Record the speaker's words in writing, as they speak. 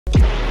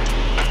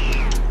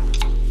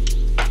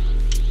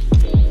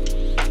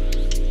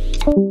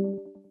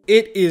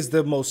It is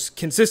the most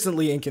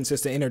consistently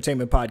inconsistent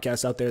entertainment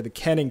podcast out there, the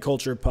Canon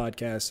Culture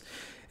Podcast.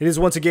 It is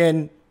once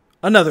again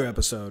another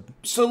episode.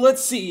 So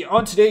let's see.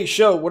 On today's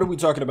show, what are we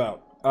talking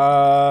about?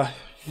 Well,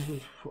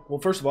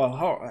 first of all,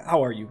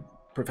 how are you,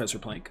 Professor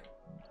Plank?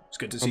 It's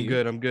good to see you.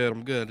 I'm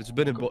good. It's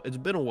been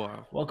a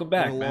while. Welcome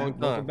back, been a man. long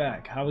time. Welcome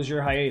back. How was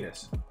your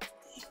hiatus?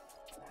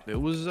 It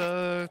was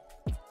I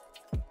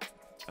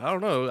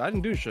don't know. I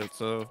didn't do shit,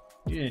 so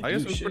I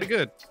guess it was pretty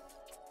good.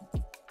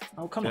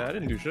 Oh, come on. I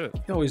didn't do shit.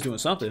 You're always doing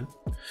something.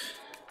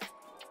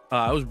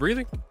 I was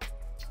breathing.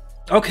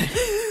 Okay.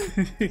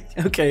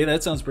 Okay,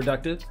 that sounds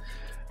productive.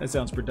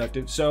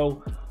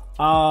 So,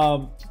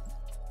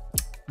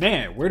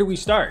 man, where do we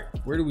start?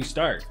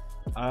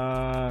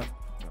 I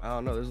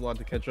don't know. There's a lot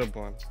to catch up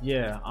on.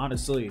 Yeah,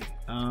 honestly.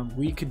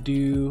 We could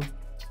do...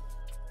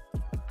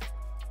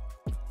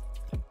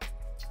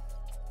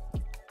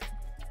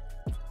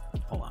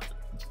 Hold on.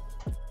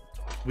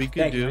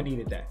 I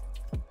needed that.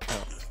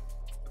 Oh.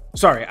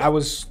 Sorry, I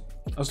was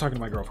talking to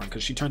my girlfriend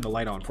because she turned the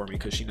light on for me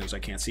because she knows I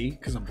can't see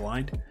because I'm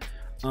blind.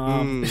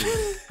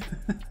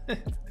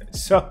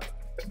 So,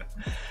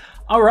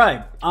 all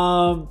right.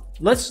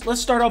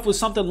 Let's start off with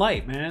something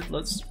light, man.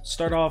 Let's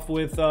start off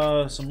with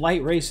some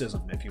light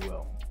racism, if you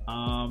will.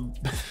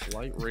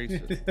 Light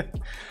racism.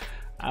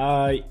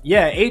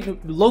 Yeah,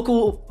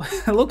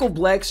 local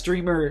black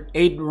streamer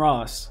Aiden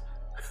Ross,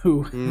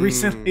 who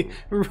recently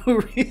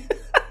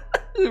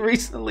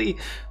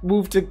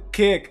moved to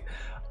Kick,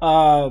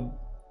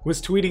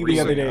 was tweeting the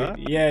other day.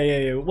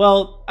 Yeah.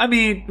 Well, I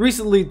mean,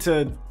 recently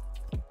to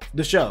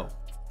the show.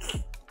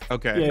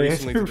 Okay. Yeah,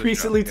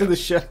 recently to the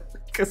show,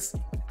 because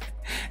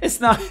it's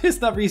not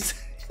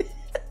recent.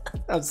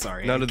 I'm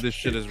sorry. None of this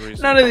shit is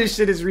recent. None of this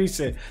shit is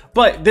recent.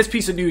 But this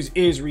piece of news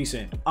is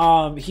recent.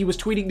 He was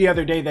tweeting the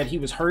other day that he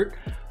was hurt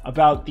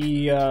about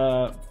the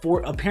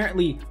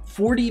apparently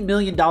 $40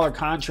 million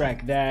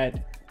contract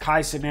that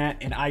Kai Cenat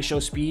and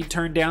iShowSpeed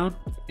turned down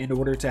in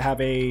order to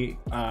have a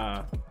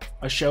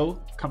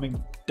show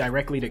coming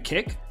directly to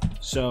Kick.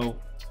 So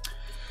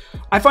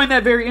I find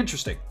that very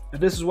interesting. And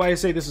this is why I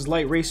say this is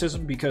light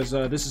racism, because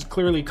this is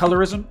clearly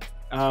colorism.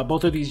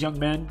 Both of these young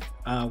men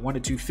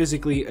wanted to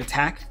physically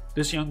attack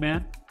this young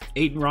man,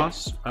 Aiden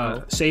Ross,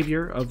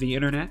 savior of the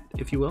internet,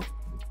 if you will.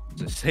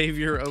 The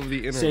savior of the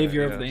internet.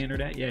 Savior of the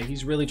internet. Yeah,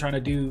 he's really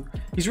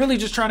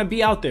just trying to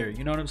be out there.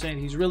 You know what I'm saying?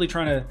 He's really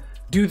trying to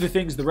do the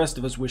things the rest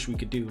of us wish we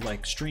could do,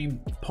 like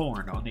stream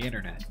porn on the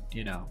internet,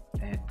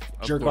 and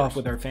jerk off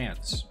with our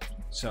fans.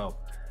 So,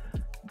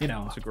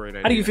 it's a great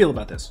idea. How do you feel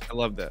about this? I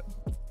love that.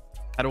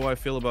 How do I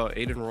feel about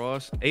Aiden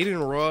Ross?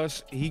 Aiden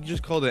Ross, he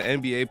just called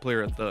an NBA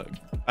player a thug.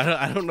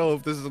 I don't know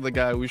if this is the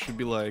guy we should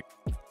be like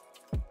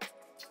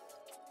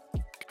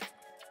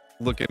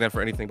looking at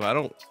for anything, but I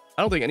don't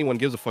think anyone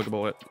gives a fuck about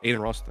what Aiden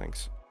Ross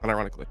thinks,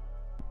 unironically.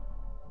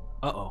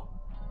 Uh-oh.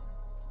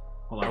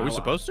 Hold on. Are we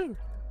supposed to?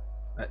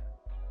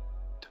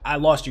 I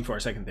lost you for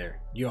a second there.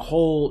 Your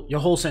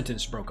whole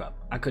sentence broke up.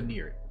 I couldn't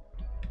hear it.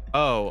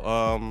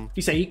 Oh,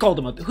 he said he called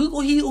him a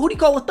who'd he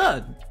call a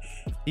thug?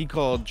 He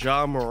called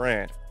Ja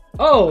Morant,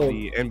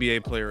 the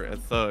NBA player, a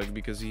thug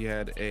because he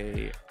had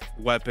a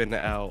weapon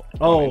out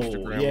on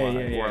Instagram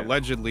Live, or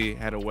allegedly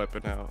had a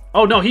weapon out.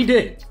 Oh no, he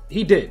did.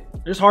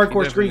 There's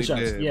hardcore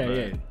screenshots.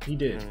 He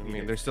did. I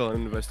mean, there's still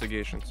an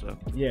investigation, so.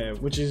 Yeah,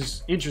 which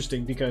is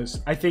interesting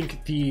because I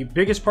think the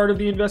biggest part of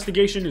the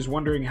investigation is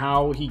wondering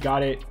how he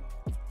got it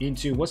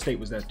into, what state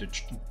was that?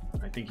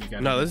 I think he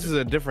got. No, this is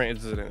a different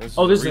incident. This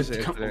is a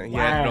incident. He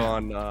had it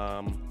on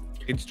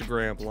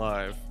Instagram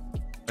Live.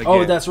 Again.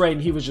 Oh, that's right.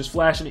 And he was just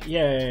flashing it.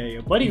 Yeah.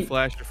 Buddy, he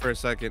flashed it for a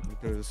second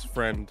because his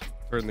friend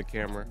turned the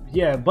camera.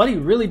 Yeah, Buddy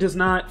really does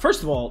not.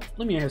 First of all,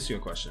 let me ask you a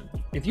question.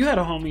 If you had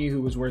a homie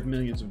who was worth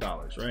millions of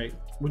dollars, right?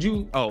 Would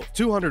you? Oh,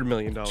 $200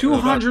 million.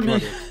 200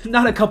 million.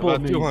 Not a couple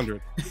of million.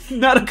 200.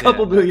 Not a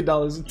couple $1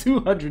 million.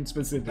 200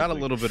 specifically. Not a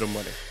little bit of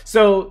money.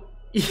 So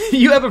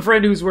you have a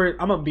friend who's worth.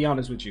 I'm gonna be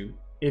honest with you.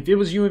 If it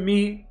was you and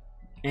me,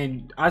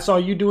 and I saw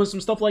you doing some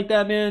stuff like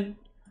that, man,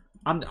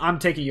 I'm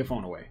taking your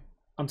phone away.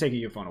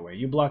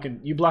 You blocking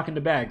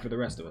the bag for the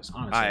rest of us,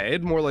 honestly.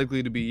 It's more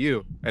likely to be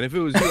you. And if it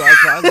was you,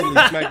 I'd literally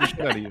smack the shit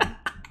out of you.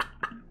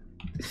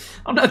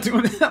 I'm not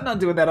doing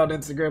that on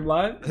Instagram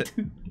Live.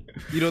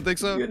 You don't think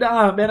so?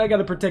 Nah, man, I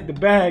gotta protect the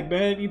bag,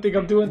 man. You think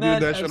I'm doing that?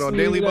 Doing that shit on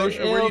Daily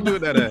Motion? Where you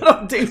doing that at?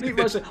 On Daily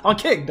Motion. On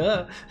Kick,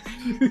 duh.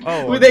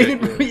 Oh, with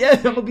Aiden, yeah,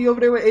 I'm gonna be over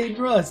there with Aiden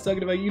Russ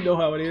talking about, you know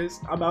how it is.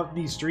 I'm out in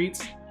these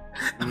streets.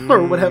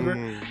 Or whatever.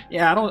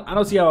 Yeah, I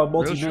don't see how a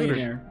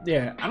multi-millionaire.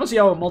 Yeah, I don't see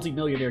how a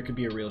multi-millionaire could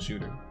be a real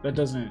shooter. That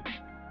does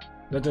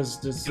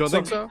just. You don't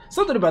think so?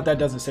 Something about that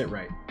doesn't sit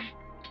right.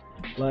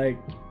 Like,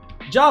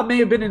 Ja may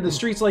have been in the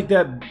streets like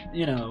that,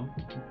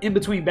 in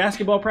between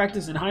basketball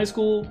practice in high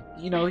school.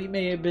 He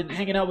may have been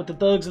hanging out with the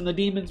thugs and the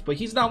demons, but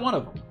he's not one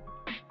of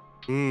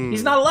them.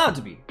 He's not allowed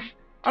to be.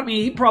 I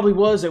mean, he probably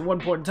was at one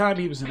point in time.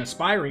 He was an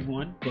aspiring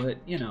one, but,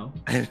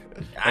 an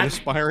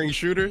aspiring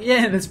shooter?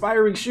 Yeah, an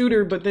aspiring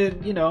shooter, but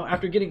then,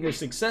 after getting a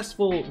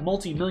successful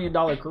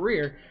multi-million-dollar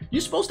career,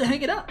 you're supposed to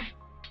hang it up.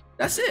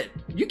 That's it.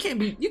 You can't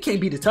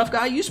be the tough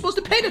guy. You're supposed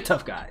to pay the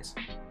tough guys.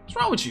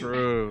 What's wrong with you?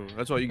 True.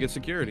 That's why you get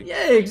security.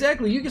 Yeah,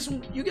 exactly. You get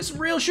some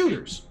real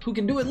shooters who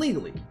can do it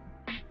legally.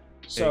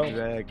 So,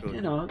 exactly.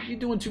 You know, you're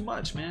doing too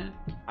much, man.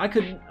 I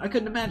couldn't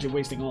imagine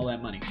wasting all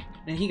that money.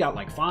 And he got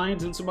like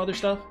fines and some other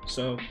stuff.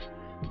 So.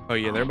 Oh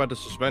yeah, they're about to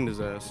suspend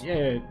his ass.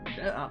 Yeah.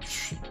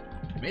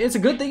 It's a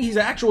good thing he's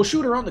an actual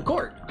shooter on the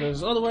court,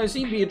 because otherwise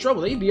he'd be in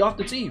trouble. He'd be off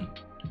the team.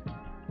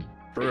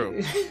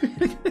 True.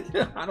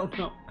 I don't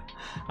know.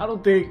 I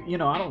don't think, you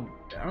know, I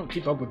don't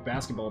keep up with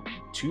basketball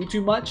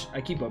too much.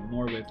 I keep up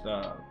more with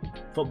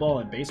football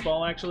and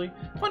baseball, actually.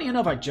 Funny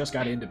enough, I just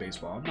got into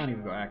baseball. I'm not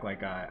even gonna act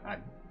like I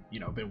you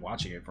know, been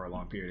watching it for a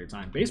long period of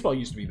time. Baseball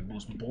used to be the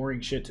most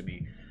boring shit to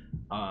me.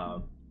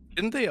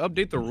 Didn't they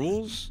update the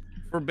rules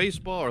for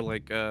baseball or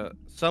like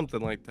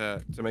something like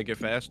that to make it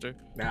faster?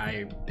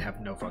 I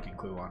have no fucking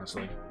clue,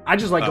 honestly. I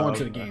just like going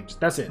to the games.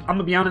 That's it. I'm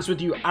gonna be honest with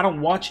you. I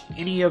don't watch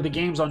any of the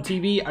games on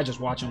TV. I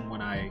just watch them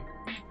when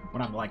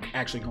I'm like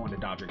actually going to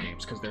Dodger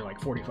games, because they're like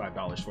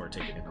 $45 for a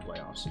ticket in the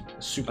playoffs.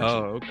 It's super cheap.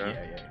 Oh,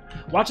 okay.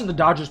 Yeah. Watching the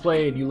Dodgers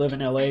play and you live in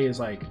LA is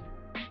like,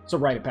 it's a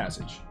rite of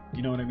passage.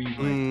 You know what I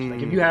mean?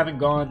 Like if you haven't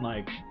gone,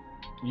 like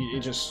you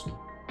just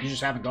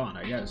haven't gone,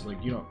 I guess.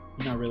 Like you're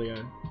not really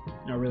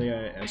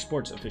a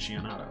sports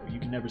aficionado. You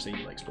can never say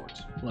you like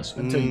sports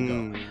until you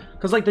go.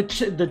 Because like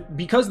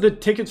because the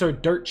tickets are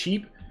dirt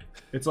cheap,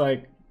 it's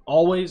like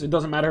always, it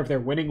doesn't matter if they're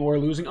winning or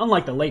losing.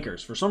 Unlike the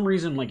Lakers, for some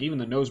reason, like even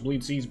the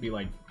nosebleed seats be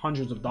like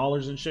hundreds of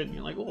dollars and shit, and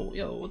you're like, oh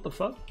yo, what the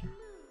fuck?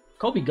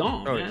 Kobe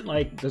gone, man.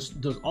 Like this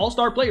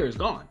all-star player is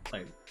gone.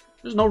 Like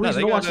there's no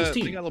reason to watch this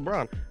team. They got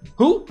LeBron.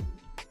 Who?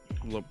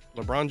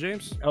 LeBron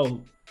James?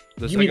 Oh,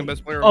 the second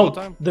best player of all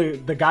time?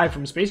 The guy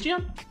from Space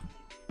Jam?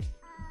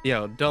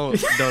 Yo, don't do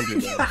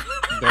that.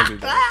 Don't do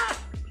that.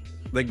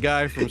 The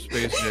guy from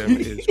Space Jam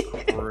is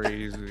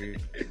crazy.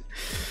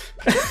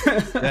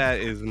 That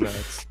is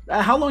nuts.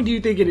 How long do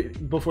you think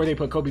it before they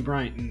put Kobe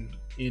Bryant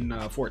in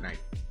Fortnite?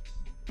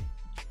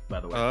 By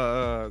the way,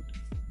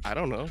 I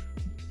don't know.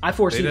 I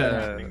foresee that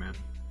happening, man.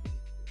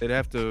 They'd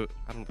have to.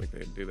 I don't think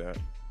they'd do that.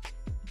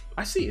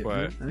 I see it,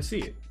 man. I see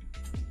it.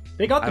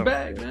 They got the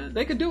bag, man.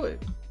 They could do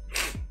it.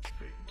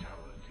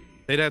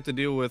 They'd have to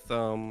deal with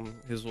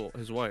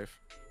his wife.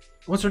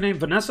 What's her name?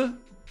 Vanessa?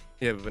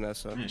 Yeah,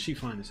 Vanessa. Man, she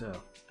fine as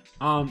hell.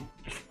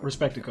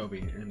 Respect to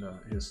Kobe and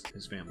his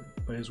family,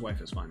 but his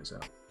wife is fine as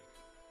hell.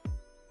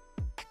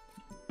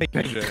 I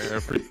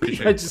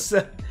appreciate I just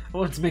said I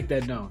wanted to make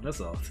that known.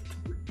 That's all.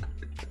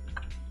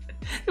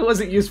 It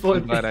wasn't useful.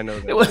 I'm glad I know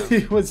that.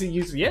 It wasn't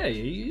useful. Yeah,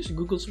 you should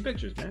Google some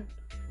pictures, man.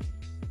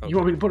 Okay. You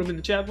want me to put them in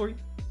the chat for you?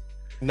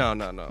 No.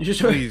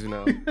 Please,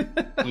 no.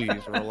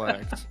 Please,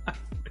 relax.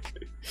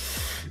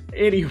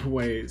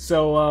 Anyway,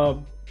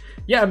 so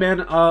yeah, man.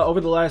 Over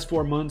the last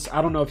 4 months,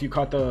 I don't know if you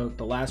caught the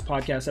last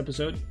podcast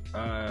episode.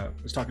 I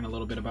was talking a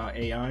little bit about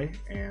AI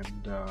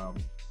and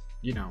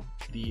you know,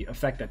 the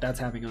effect that's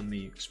having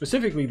on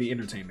specifically the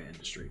entertainment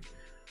industry.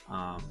 So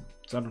I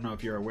don't know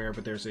if you're aware,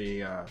 but there's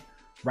a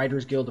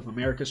Writers Guild of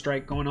America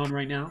strike going on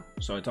right now.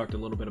 So I talked a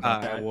little bit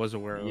about that. I was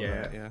aware of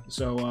that. Yeah.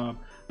 So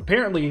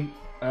apparently,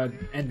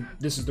 and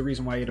this is the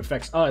reason why it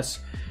affects us,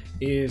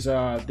 is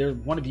there's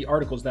one of the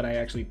articles that I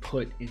actually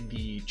put in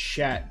the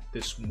chat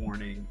this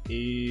morning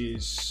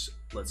is,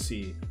 let's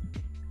see,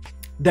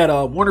 that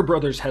Warner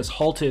Brothers has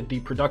halted the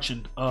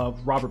production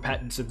of Robert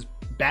Pattinson's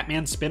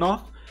Batman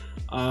spinoff.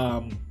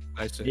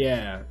 I see.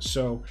 Yeah,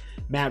 so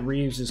Matt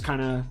Reeves is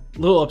kind of a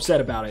little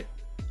upset about it.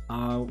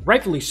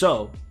 Rightfully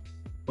so,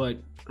 but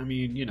I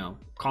mean, you know,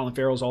 Colin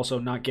Farrell's also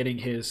not getting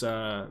his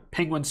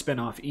Penguin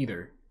spinoff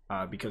either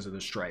because of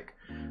the strike.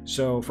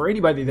 So for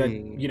anybody that,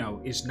 you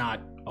know, is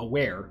not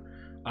aware,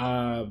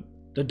 the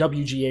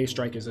WGA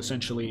strike is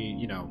essentially,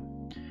 you know,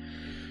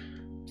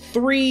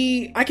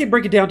 I can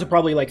break it down to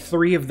probably like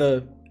 3 of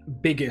the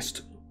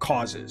biggest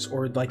causes,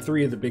 or like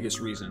 3 of the biggest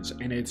reasons.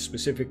 And it's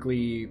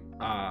specifically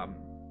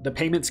the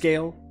payment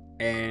scale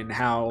and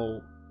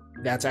how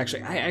that's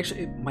actually,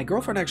 my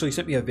girlfriend actually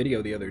sent me a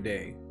video the other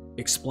day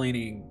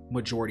explaining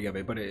majority of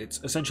it, but it's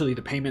essentially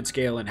the payment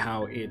scale and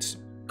how it's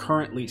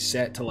currently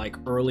set to like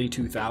early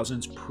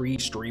 2000s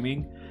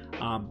pre-streaming.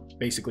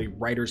 Basically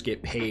writers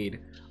get paid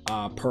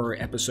per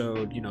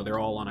episode. You know, they're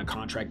all on a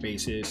contract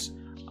basis.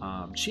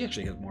 She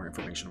actually has more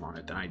information on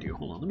it than I do.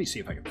 Hold on, let me see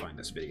if I can find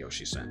this video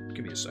she sent.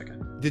 Give me a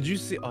second. Did you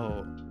see?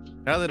 Oh,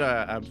 now that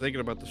I'm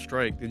thinking about the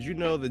strike, did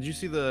you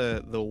see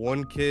the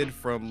one kid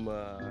from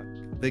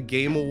the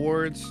Game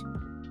Awards?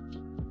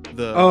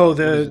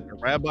 The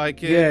rabbi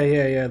kid.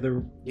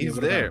 Yeah. He's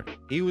there.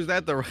 He was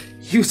at the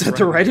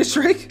writer's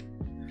strike.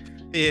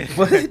 Yeah.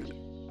 What?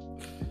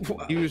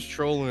 He was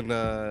trolling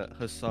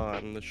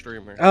Hassan, the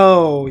streamer.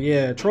 Oh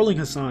yeah, trolling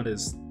Hassan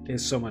is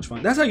so much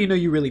fun. That's how you know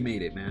you really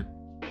made it, man.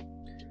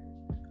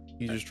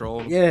 You just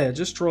trolling? Yeah,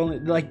 just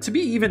trolling. Like, to be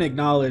even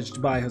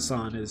acknowledged by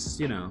Hassan is,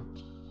 you know,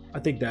 I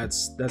think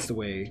that's the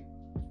way.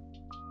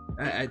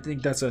 I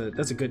think that's a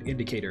good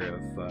indicator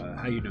of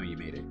how you know you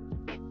made it.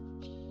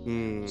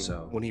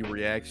 So when he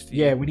reacts to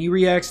you. Yeah, when he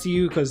reacts to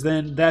you, because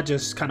then that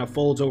just kind of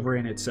folds over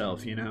in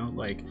itself, you know,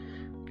 like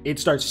it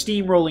starts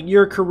steamrolling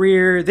your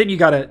career. Then you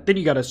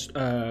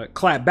gotta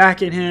clap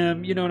back at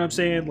him. You know what I'm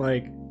saying?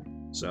 Like,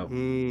 so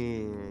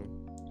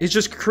it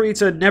just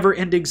creates a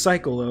never-ending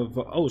cycle of,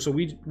 oh, so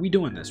we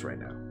doing this right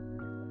now,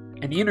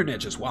 and the internet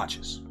just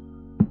watches.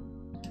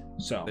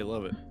 So they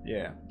love it.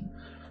 Yeah.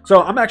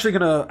 So I'm actually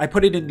I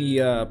put it in the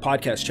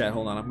podcast chat.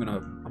 Hold on, I'm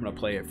gonna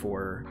play it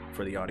for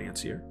the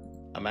audience here.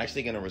 I'm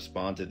actually going to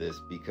respond to this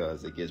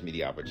because it gives me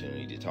the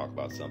opportunity to talk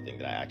about something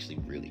that I actually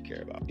really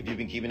care about. If you've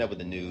been keeping up with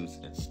the news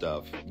and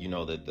stuff, you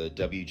know that the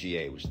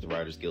WGA, which is the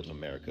Writers Guild of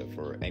America,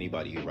 for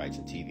anybody who writes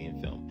in TV and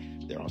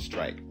film, they're on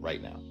strike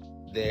right now.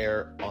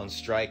 They're on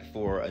strike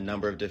for a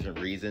number of different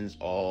reasons,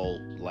 all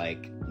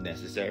like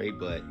necessary,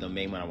 but the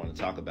main one I want to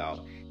talk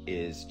about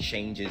is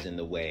changes in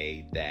the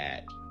way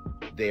that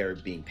they're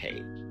being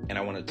paid. And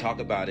I want to talk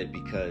about it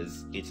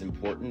because it's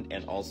important,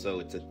 and also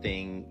it's a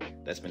thing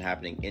that's been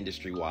happening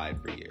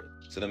industry-wide for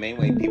years. So the main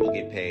way people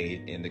get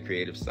paid in the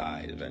creative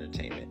side of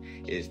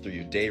entertainment is through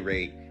your day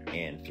rate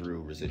and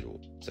through residual.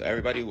 So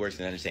everybody who works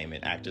in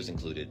entertainment, actors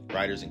included,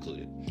 writers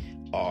included,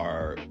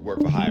 are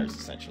work for hires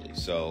essentially.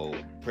 So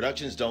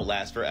productions don't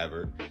last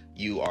forever.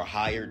 You are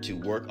hired to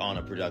work on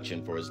a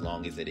production for as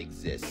long as it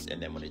exists,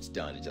 and then when it's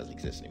done, it doesn't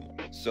exist anymore.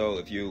 So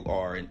if you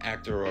are an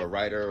actor or a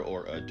writer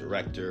or a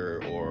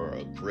director or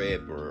a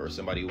grip or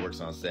somebody who works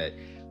on set,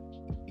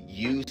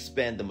 you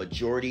spend the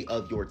majority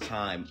of your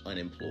time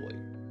unemployed.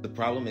 The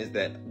problem is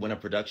that when a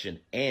production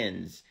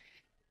ends,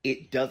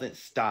 it doesn't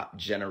stop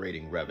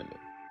generating revenue.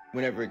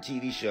 Whenever a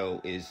TV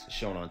show is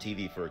shown on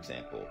TV, for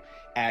example,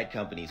 ad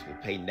companies will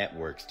pay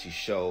networks to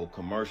show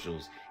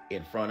commercials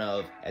in front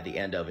of, at the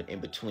end of, and in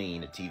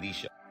between a TV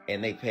show.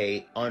 And they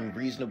pay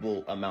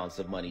unreasonable amounts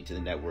of money to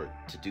the network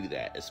to do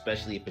that,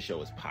 especially if the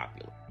show is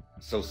popular.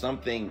 So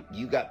something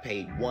you got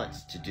paid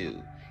once to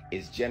do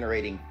is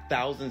generating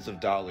thousands of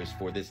dollars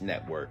for this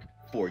network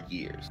for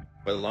years.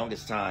 For the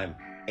longest time,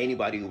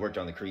 anybody who worked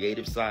on the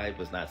creative side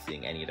was not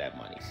seeing any of that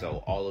money.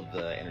 So all of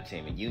the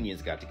entertainment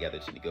unions got together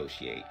to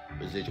negotiate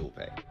residual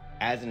pay.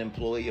 As an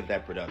employee of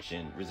that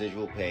production,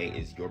 residual pay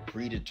is your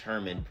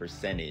predetermined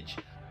percentage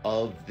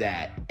of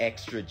that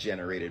extra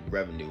generated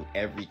revenue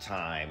every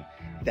time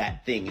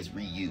that thing is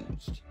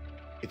reused.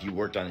 If you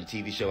worked on a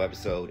TV show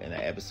episode and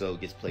that episode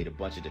gets played a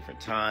bunch of different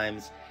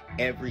times,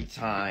 every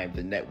time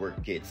the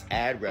network gets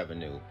ad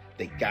revenue,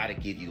 they gotta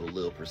give you a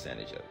little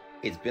percentage of it.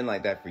 It's been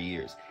like that for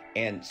years.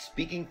 And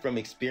speaking from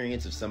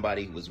experience of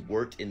somebody who has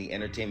worked in the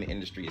entertainment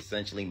industry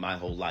essentially my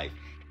whole life,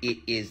 it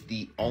is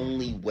the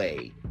only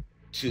way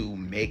to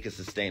make a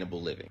sustainable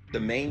living. The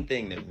main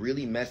thing that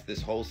really messed this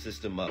whole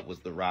system up was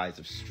the rise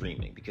of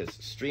streaming, because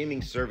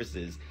streaming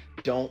services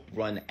don't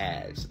run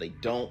ads. So they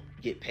don't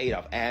get paid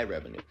off ad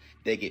revenue.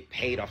 They get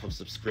paid off of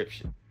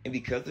subscription. And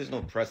because there's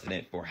no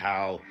precedent for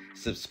how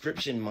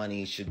subscription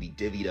money should be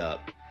divvied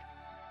up,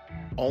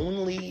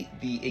 only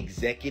the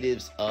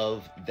executives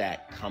of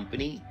that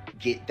company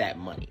get that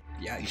money.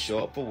 Yeah, you show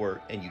up for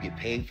work and you get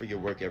paid for your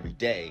work every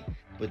day.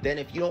 But then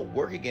if you don't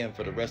work again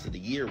for the rest of the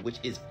year, which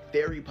is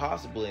very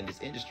possible in this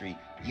industry,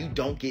 you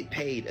don't get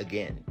paid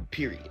again,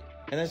 period.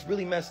 And that's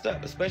really messed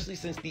up, especially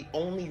since the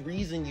only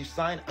reason you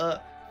sign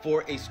up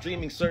for a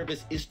streaming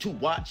service is to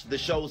watch the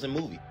shows and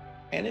movies.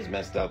 And it's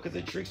messed up because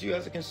it tricks you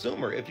as a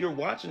consumer. If you're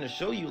watching a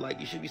show you like,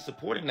 you should be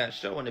supporting that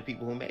show and the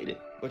people who made it.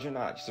 But you're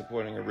not. You're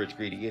supporting a rich,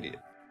 greedy idiot.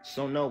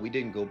 So no, we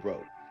didn't go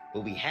broke.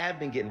 But we have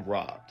been getting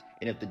robbed.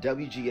 And if the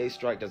WGA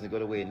strike doesn't go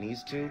the way it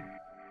needs to,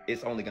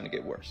 it's only going to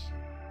get worse.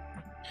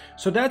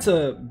 So that's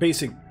a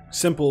basic,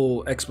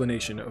 simple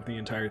explanation of the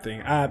entire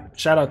thing.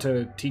 Shout out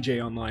to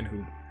TJ Online,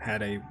 who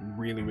had a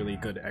really, really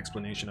good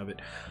explanation of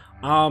it.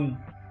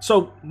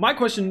 So my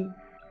question,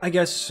 I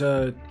guess,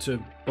 to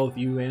both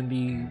you and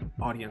the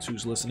audience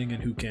who's listening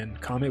and who can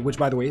comment, which,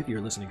 by the way, if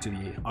you're listening to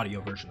the audio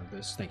version of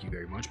this, thank you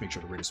very much. Make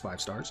sure to rate us 5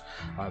 stars.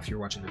 If you're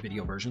watching the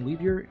video version,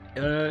 leave your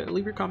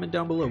comment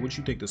down below what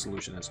you think the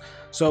solution is.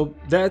 So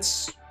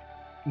that's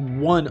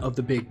one of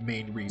the big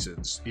main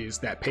reasons, is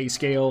that pay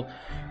scale.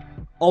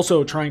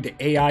 Also trying to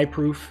AI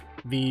proof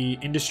the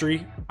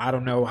industry. I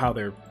don't know how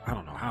the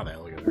hell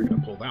they're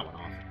gonna pull that one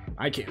off.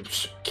 I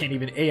can't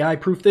even AI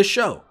proof this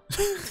show.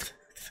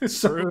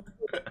 So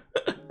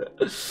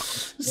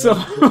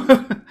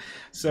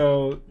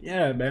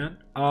yeah, man.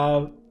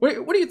 What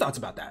are your thoughts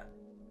about that?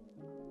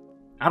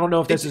 I don't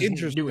know if this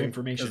is new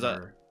information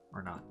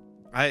or not.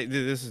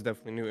 This is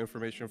definitely new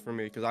information for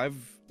me, because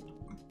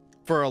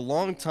for a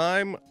long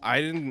time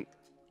I didn't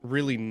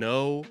really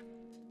know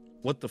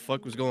what the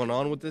fuck was going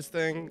on with this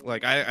thing.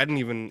 Like I didn't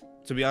even,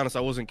 to be honest,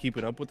 I wasn't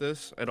keeping up with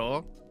this at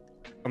all.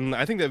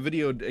 I think that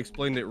video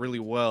explained it really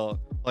well.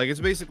 Like, it's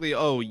basically,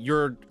 oh,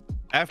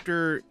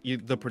 after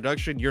the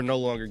production, you're no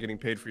longer getting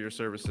paid for your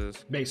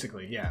services.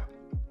 Basically, yeah.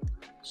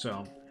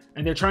 So,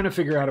 and they're trying to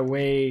figure out a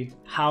way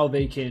how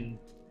they can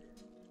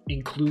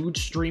include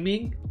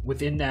streaming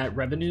within that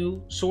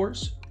revenue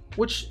source,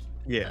 which,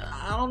 yeah,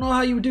 I don't know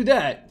how you would do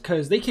that,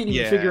 because they can't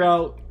even figure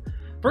out.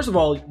 First of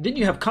all, didn't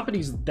you have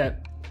companies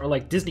that are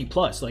like Disney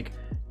Plus? Like,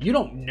 you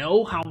don't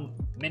know how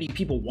many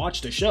people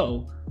watch the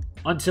show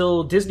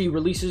until Disney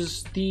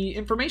releases the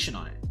information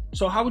on it.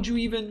 So how would you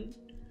even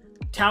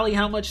tally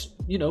how much,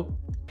 you know,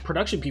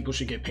 production people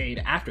should get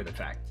paid after the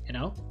fact, you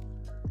know?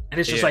 And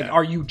it's just like,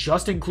 are you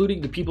just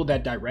including the people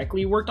that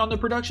directly worked on the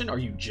production? Are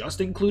you just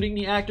including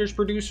the actors,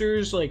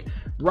 producers, like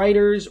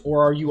writers?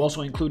 Or are you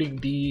also including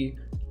the,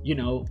 you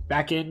know,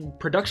 back-end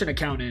production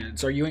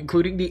accountants? Are you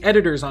including the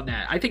editors on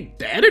that? I think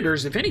the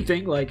editors, if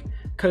anything, like,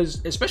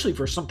 because especially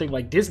for something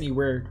like Disney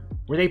where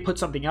they put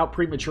something out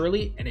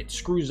prematurely and it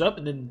screws up,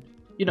 and then,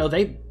 you know,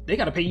 they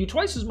got to pay you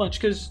twice as much,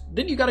 because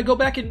then you got to go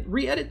back and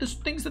re-edit the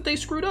things that they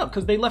screwed up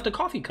because they left a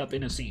coffee cup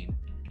in a scene.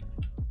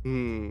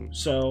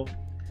 So,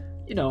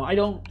 you know, I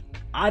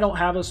don't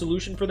have a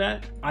solution for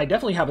that. I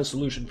definitely have a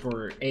solution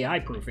for AI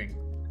proofing,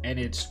 and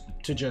it's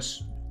to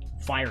just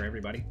fire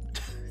everybody.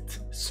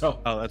 So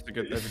that's a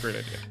great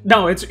idea.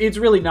 No, it's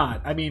really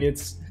not. I mean,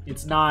 it's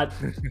not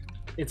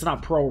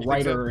pro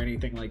writer or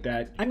anything like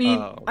that. I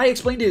mean, I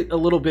explained it a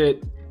little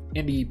bit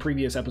in the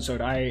previous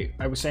episode. I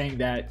was saying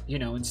that, you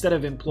know, instead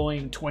of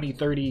employing 20,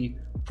 30,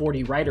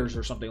 40 writers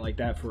or something like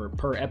that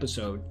per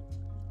episode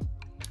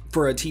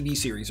for a TV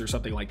series or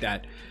something like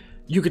that,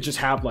 you could just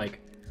have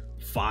like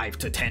 5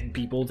 to 10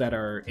 people that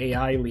are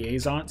AI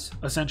liaisons,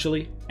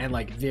 essentially, and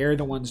like they're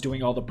the ones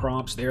doing all the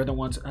prompts. They're the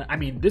ones. I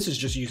mean, this is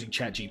just using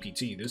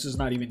ChatGPT. This is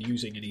not even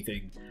using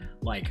anything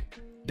like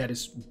that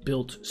is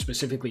built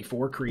specifically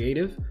for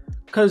creative.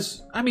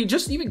 Because I mean,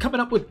 just even coming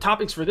up with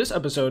topics for this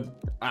episode,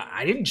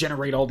 I didn't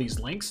generate all these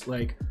links.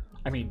 Like,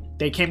 I mean,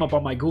 they came up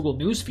on my Google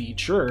News feed,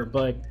 sure,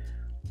 but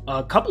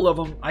a couple of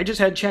them, I just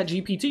had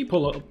ChatGPT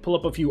pull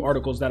up a few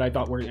articles that I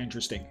thought were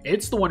interesting.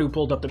 It's the one who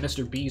pulled up the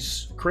Mr.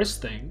 Beast Chris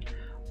thing.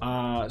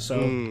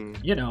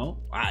 You know,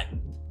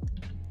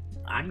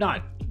 I'm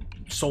not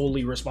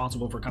solely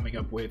responsible for coming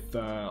up with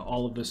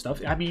all of this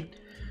stuff. I mean,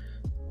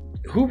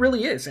 who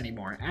really is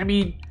anymore? I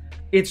mean,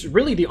 it's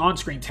really the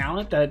on-screen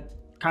talent that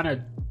kind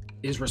of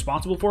is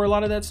responsible for a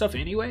lot of that stuff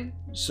anyway.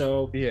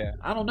 So yeah,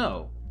 I don't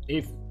know.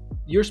 If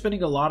you're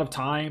spending a lot of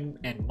time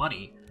and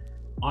money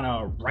on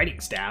a writing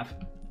staff,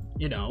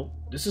 you know,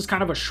 this is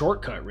kind of a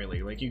shortcut,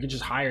 really. Like, you could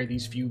just hire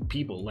these few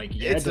people. Like,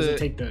 yeah, it doesn't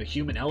take the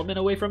human element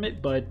away from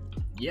it, but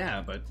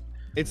yeah, but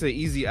it's an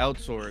easy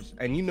outsource.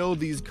 And you know,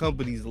 these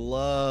companies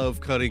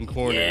love cutting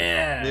corners.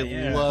 Yeah,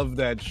 they love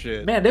that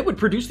shit. Man, they would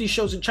produce these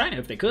shows in China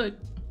if they could.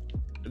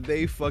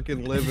 They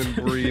fucking live and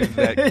breathe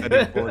that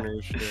cutting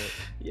corner shit.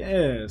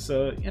 Yeah,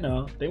 so, you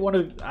know, they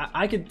want to.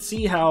 I could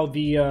see how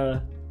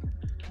the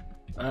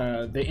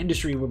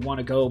industry would want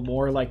to go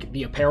more like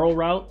the apparel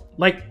route.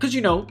 Like, because,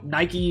 you know,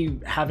 Nike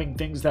having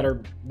things that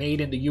are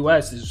made in the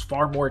US is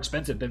far more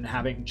expensive than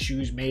having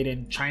shoes made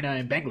in China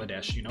and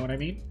Bangladesh. You know what I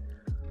mean?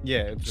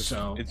 Yeah, it's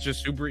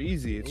just super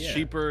easy. It's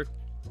cheaper.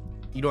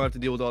 You don't have to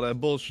deal with all that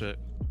bullshit.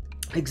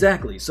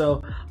 Exactly.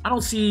 So I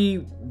don't see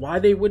why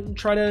they wouldn't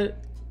try to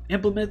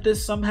implement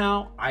this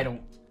somehow. I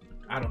don't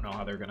know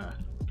how they're gonna.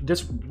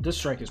 This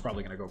strike is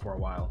probably gonna go for a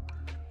while.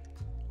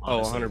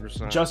 Honestly.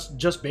 100%.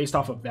 Just based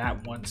off of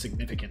that one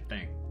significant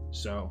thing.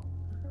 So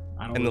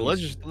I don't. And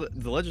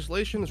the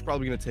legislation is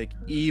probably gonna take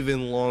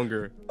even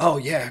longer. Oh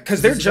yeah,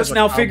 because they're just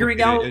now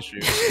figuring out.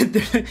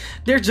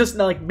 They're just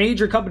like,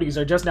 major companies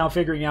are just now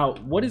figuring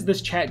out what is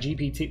this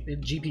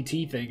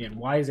GPT thing and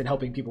why is it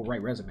helping people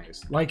write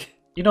resumes? Like,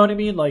 you know what I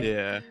mean? Like,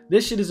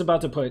 this shit is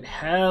about to put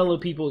hella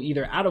people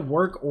either out of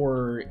work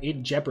or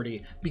in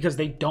jeopardy because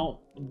they don't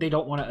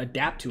want to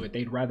adapt to it.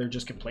 They'd rather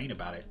just complain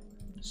about it.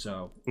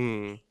 So,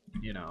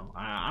 you know,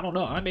 I don't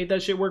know. I made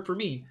that shit work for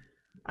me.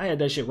 I had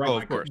that shit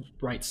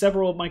write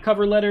several of my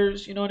cover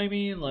letters. You know what I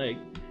mean? Like,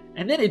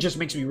 and then it just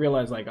makes me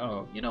realize, like,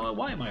 oh, you know what?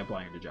 Why am I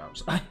applying to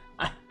jobs? I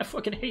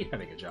fucking hate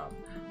having a job,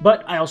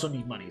 but I also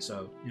need money.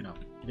 So, you know,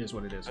 it is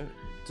what it is.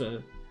 It's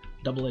a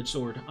double-edged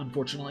sword,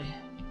 unfortunately.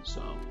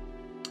 So.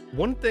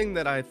 One thing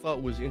that I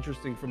thought was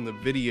interesting from the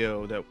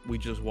video that we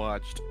just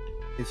watched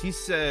is he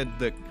said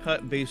the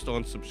cut based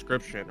on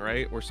subscription,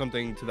 right? Or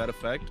something to that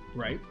effect.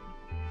 Right.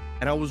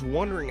 And I was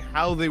wondering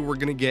how they were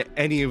going to get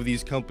any of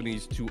these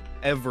companies to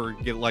ever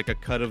get like a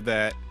cut of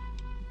that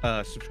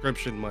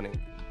subscription money.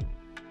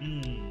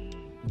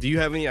 Do you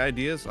have any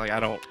ideas? Like, I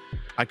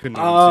couldn't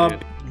even see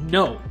it.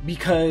 No,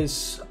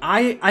 because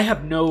I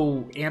have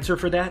no answer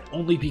for that,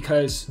 only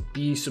because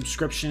the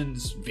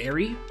subscriptions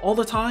vary all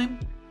the time.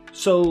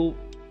 So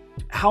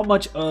how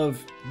much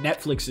of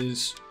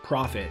Netflix's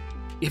profit,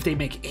 if they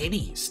make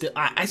any,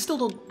 I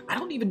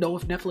don't even know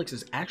if Netflix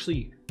is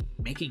actually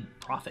making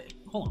profit.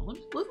 Hold on,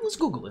 let's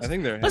Google this. I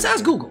think they're. Let's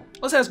ask Google.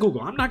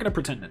 I'm not gonna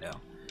pretend to know.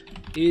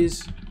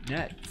 Is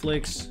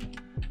Netflix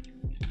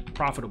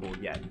profitable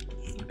yet?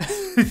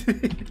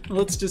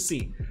 Let's just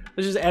see.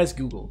 Let's just ask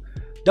Google.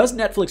 Does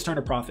Netflix turn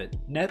a profit?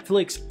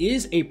 Netflix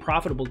is a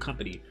profitable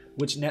company,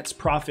 which nets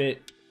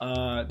profit.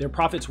 Their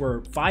profits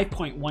were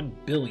 $5.1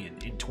 billion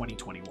in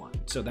 2021.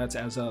 So that's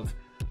as of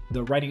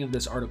the writing of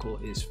this article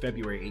is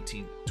February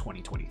 18th,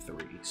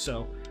 2023.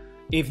 So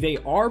if they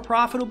are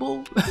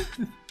profitable,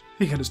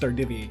 you got to start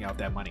divvying out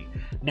that money.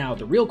 Now,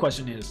 the real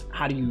question is,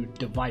 how do you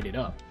divide it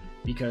up?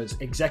 Because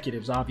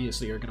executives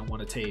obviously are going to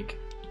want to take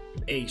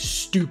a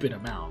stupid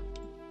amount,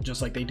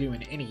 just like they do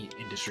in any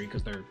industry,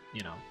 because they're,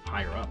 you know,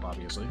 higher up,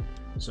 obviously.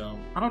 So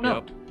I don't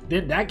know.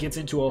 then that gets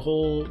into a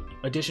whole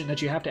addition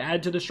that you have to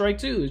add to the strike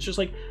too. It's just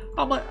like,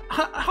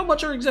 how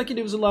much are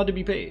executives allowed to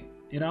be paid,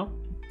 you know?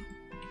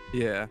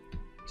 Yeah.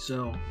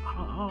 So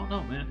I don't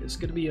know, man. It's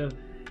gonna be a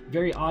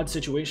very odd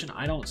situation.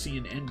 I don't see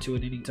an end to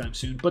it anytime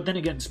soon. But then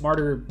again,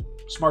 smarter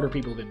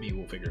people than me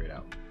will figure it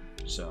out.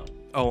 So.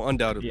 Oh,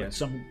 undoubtedly. Yeah,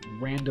 some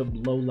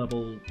random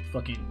low-level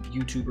fucking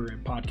YouTuber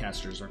and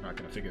podcasters are not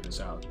gonna figure this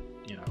out.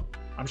 You know,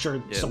 I'm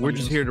sure. Yeah, we're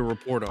just here to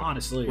report on.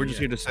 Honestly, we're just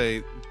here to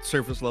say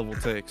surface level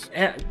takes.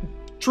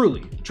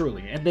 Truly,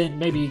 and then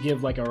maybe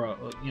give like a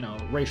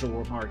racial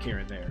remark here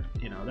and there.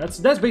 You know, that's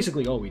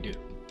basically all we do.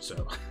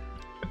 So.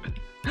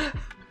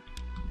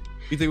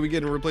 You think we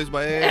getting replaced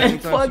by AI?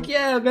 Fuck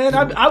yeah, man!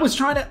 I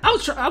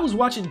was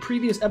watching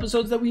previous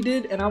episodes that we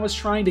did, and I was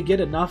trying to get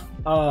enough.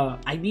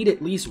 I need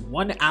at least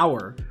 1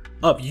 hour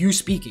of you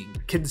speaking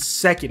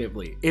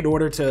consecutively in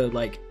order to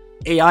like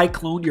AI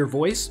clone your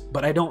voice,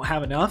 but I don't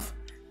have enough.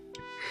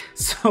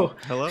 So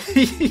hello?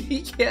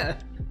 Yeah.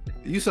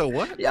 You said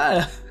what?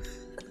 Yeah.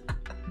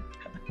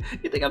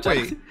 You think I'm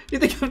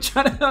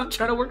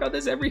trying to work on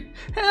this every?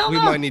 Hell no.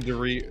 We might need to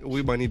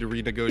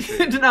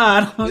renegotiate.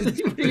 Nah, what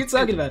are you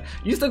talking about?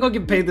 You still gonna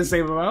get paid the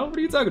same amount? What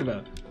are you talking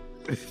about?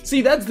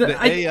 See, that's the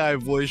AI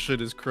voice shit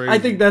is crazy. I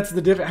think that's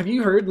the difference. Have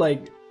you heard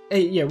like?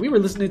 Hey, yeah, we were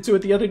listening to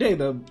it the other day.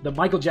 The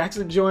Michael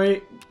Jackson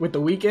joint with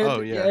The Weeknd. Oh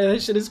yeah,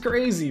 that shit is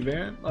crazy,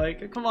 man.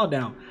 Like, come on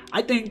now.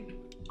 I think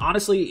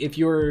honestly, if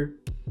you're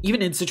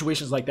even in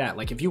situations like that,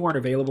 like if you weren't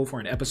available for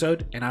an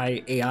episode and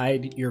I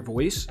AI'd your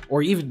voice,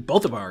 or even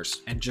both of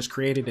ours, and just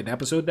created an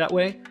episode that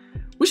way,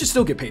 we should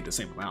still get paid the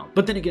same amount.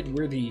 But then again,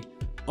 we're the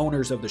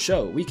owners of the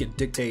show. We can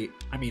dictate.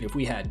 I mean, if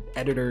we had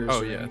editors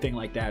or anything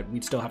like that,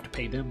 we'd still have to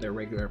pay them their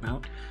regular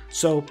amount.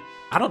 So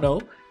I don't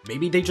know.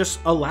 Maybe they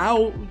just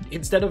allow,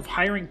 instead of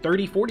hiring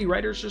 30, 40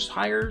 writers, just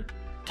hire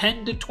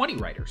 10 to 20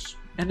 writers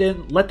and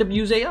then let them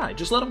use AI.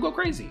 Just let them go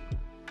crazy.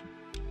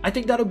 I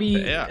think that'll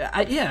be,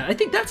 I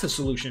think that's a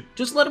solution.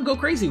 Just let them go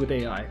crazy with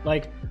AI.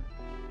 Like,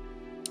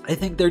 I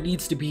think there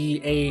needs to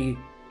be a,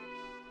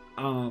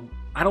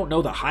 I don't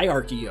know the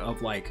hierarchy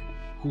of like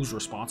who's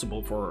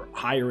responsible for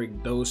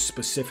hiring those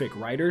specific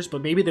writers,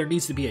 but maybe there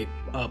needs to be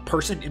a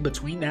person in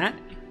between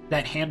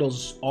that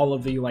handles all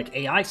of the like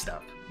AI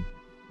stuff.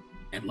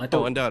 And let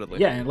undoubtedly.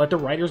 Yeah, and let the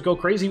writers go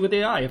crazy with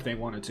AI if they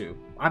wanted to.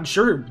 I'm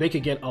sure they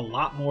could get a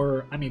lot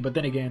more. I mean, but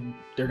then again,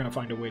 they're gonna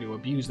find a way to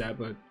abuse that.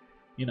 But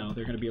you know,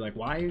 they're gonna be like,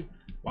 why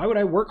would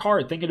I work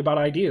hard thinking about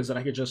ideas that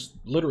I could just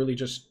literally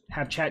just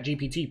have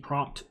ChatGPT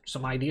prompt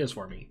some ideas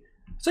for me?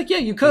 It's like, yeah,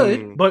 you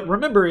could, but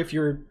remember, if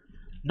you're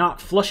not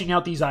flushing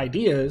out these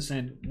ideas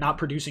and not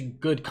producing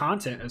good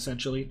content,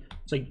 essentially,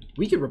 it's like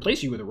we could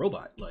replace you with a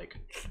robot. Like,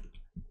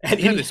 that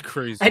is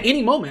crazy. At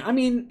any moment. I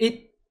mean,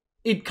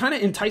 it kind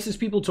of entices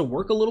people to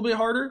work a little bit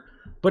harder,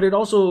 but it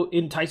also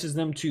entices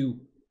them to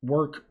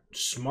work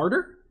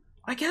smarter,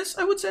 I guess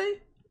I would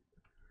say.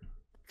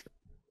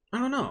 I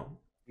don't know.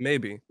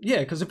 Maybe. Yeah,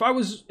 because if I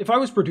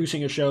was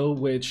producing a show,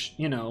 which,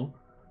 you know,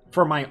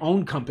 for my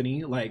own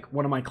company, like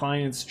one of my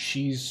clients,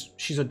 she's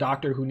a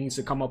doctor who needs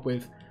to come up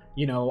with,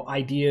 you know,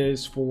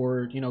 ideas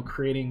for, you know,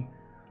 creating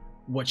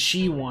what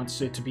she wants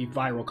it to be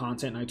viral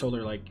content. And I told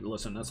her, like,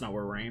 listen, that's not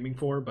where we're aiming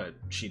for, but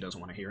she doesn't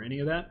want to hear any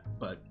of that,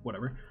 but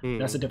whatever.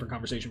 That's a different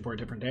conversation for a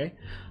different day.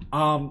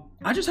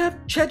 I just have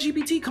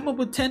ChatGPT come up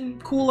with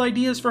 10 cool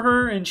ideas for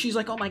her, and she's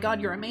like, oh my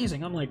God, you're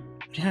amazing. I'm like,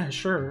 yeah,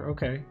 sure.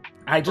 Okay.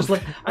 I just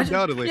let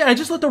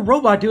the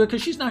robot do it,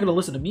 because she's not going to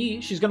listen to me.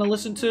 She's going to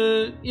listen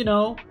to, you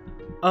know,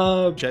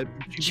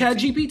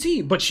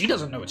 ChatGPT, but she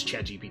doesn't know it's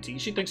ChatGPT.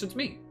 She thinks it's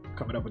me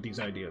coming up with these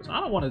ideas. I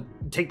don't want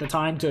to take the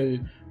time to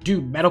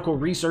do medical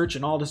research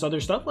and all this other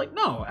stuff. Like,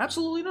 no,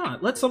 absolutely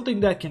not. Let something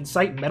that can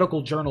cite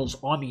medical journals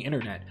on the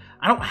internet.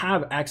 I don't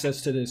have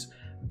access to this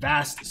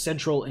vast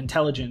central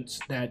intelligence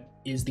that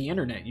is the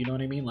internet. You know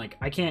what I mean? Like,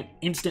 I can't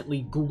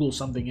instantly Google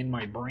something in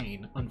my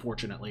brain,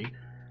 unfortunately.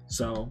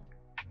 So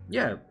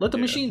yeah, let the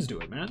machines do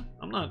it, man.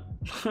 I'm not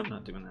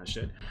doing that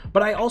shit.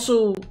 But I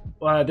also,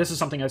 this is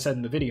something I said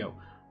in the video.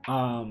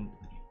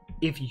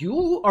 If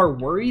you are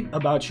worried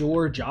about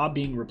your job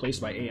being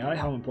replaced by AI,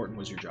 how important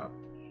was your job?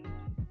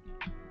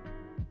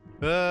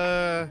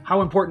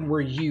 How important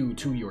were you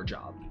to your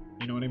job?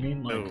 You know what I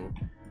mean? Like,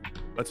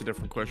 that's a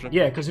different question.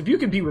 Yeah, because if you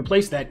can be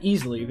replaced that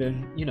easily,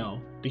 then, you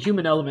know, the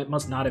human element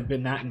must not have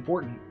been that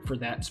important for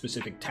that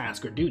specific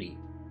task or duty.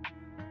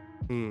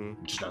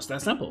 It's just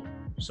that simple.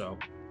 So,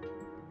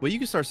 well, you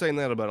can start saying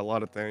that about a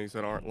lot of things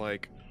that aren't,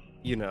 like,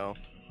 you know,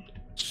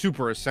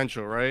 super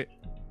essential, right?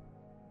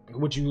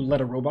 Would you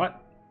let a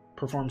robot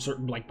perform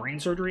certain, like, brain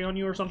surgery on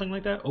you or something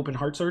like that? Open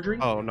heart surgery?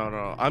 Oh, no.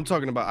 I was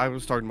talking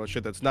about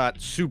shit that's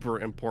not super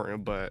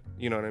important, but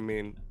you know what I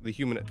mean? The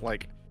human,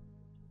 like,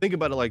 think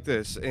about it like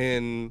this.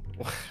 In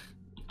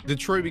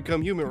Detroit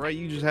Become Human, right?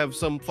 You just have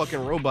some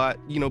fucking robot,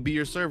 you know, be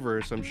your server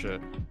or some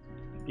shit.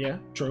 Yeah,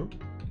 true.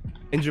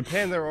 In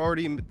Japan, there are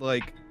already,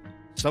 like,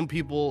 some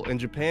people in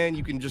Japan,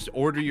 you can just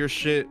order your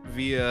shit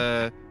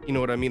via, you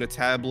know what I mean, a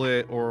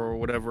tablet or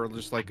whatever,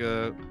 just like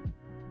a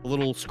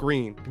little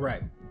screen.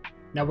 Right.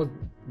 Now,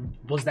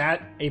 was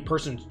that a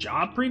person's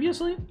job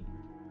previously?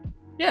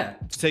 Yeah.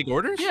 To take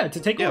orders? Yeah, to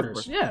take Yeah, of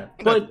orders. course. Yeah.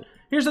 But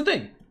here's the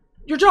thing.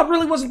 Your job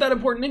really wasn't that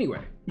important anyway.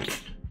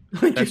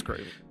 Like, That's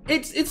crazy.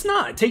 It's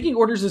not. Taking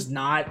orders is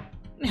not.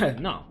 Yeah,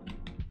 no.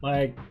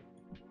 Like,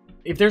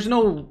 if there's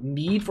no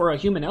need for a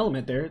human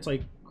element there, it's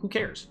like, who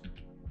cares?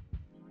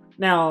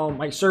 Now,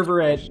 my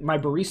server at my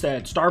barista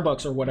at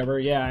Starbucks or whatever,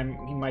 yeah,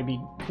 he might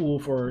be cool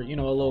for, you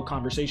know, a little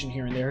conversation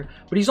here and there,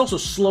 but he's also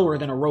slower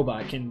than a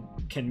robot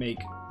can make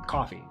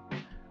coffee.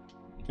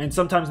 And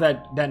sometimes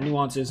that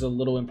nuance is a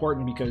little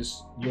important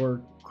because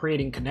you're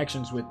creating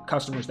connections with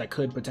customers that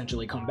could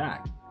potentially come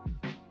back.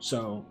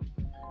 So,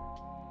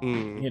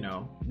 you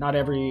know, not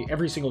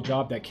every single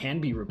job that can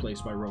be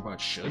replaced by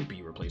robots should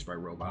be replaced by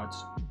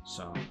robots.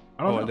 So,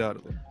 I don't know.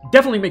 Undoubtedly.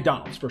 Definitely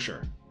McDonald's for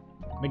sure.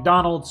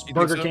 McDonald's, You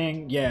Burger think so?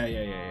 King,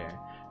 yeah.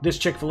 This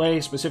Chick-fil-A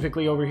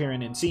specifically over here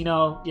in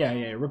Encino, yeah.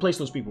 Replace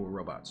those people with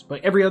robots.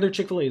 But every other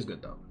Chick-fil-A is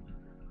good though.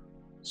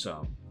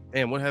 So.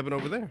 And what happened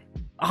over there?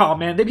 Oh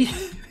man,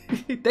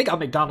 they got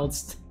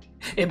McDonald's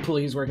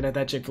employees working at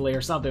that Chick-fil-A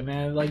or something,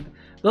 man. Like,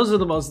 those are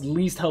the most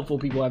least helpful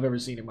people I've ever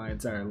seen in my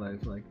entire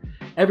life. Like,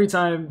 every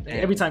time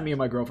me and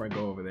my girlfriend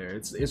go over there,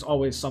 it's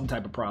always some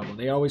type of problem.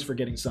 They're always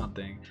forgetting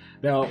something.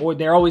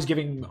 They're always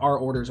giving our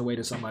orders away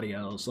to somebody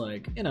else.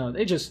 Like, you know,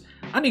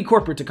 I need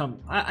corporate to come.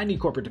 I need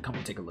corporate to come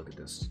and take a look at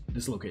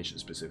this location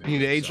specifically. You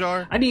need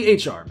HR? I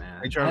need HR,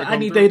 man. I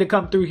need through? they to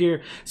come through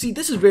here. See,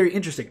 this is very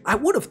interesting. I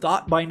would have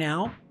thought by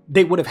now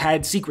they would have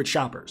had secret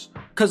shoppers.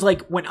 Because,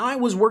 like, when I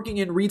was working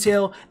in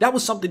retail, that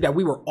was something that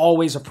we were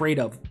always afraid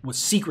of, was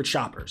secret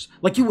shoppers.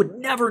 Like, you would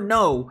never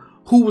know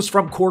who was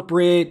from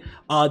corporate.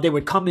 They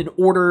would come and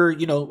order,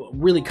 you know,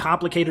 really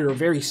complicated or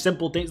very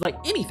simple things, like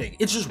anything.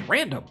 It's just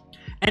random.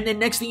 And then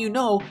next thing you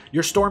know,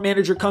 your store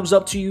manager comes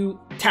up to you,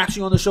 taps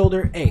you on the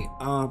shoulder. Hey,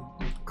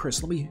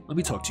 Chris, let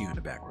me talk to you in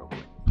the back real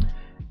quick.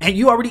 And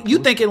you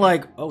thinking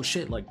like, oh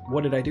shit, like,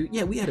 what did I do?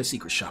 Yeah, we had a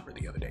secret shopper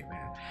the other day,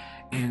 man.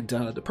 And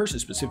the person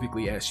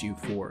specifically asked you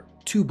for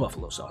 2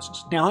 buffalo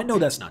sauces. Now, I know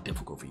that's not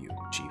difficult for you,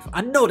 Chief.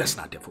 I know that's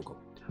not difficult.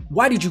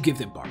 Why did you give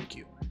them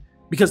barbecue?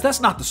 Because that's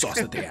not the sauce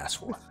that they asked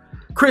for.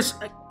 Chris,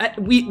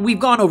 we've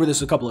gone over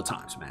this a couple of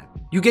times, man.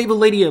 You gave a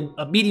lady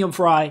a medium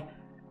fry,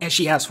 and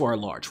she asked for a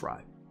large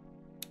fry.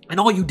 And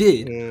all you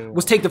did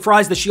was take the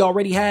fries that she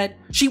already had.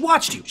 She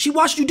watched you. She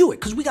watched you do it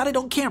because we got it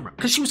on camera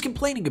because she was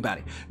complaining about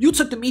it. You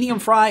took the medium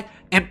fry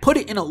and put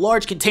it in a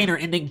large container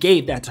and then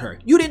gave that to her.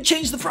 You didn't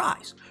change the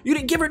fries. You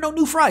didn't give her no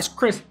new fries.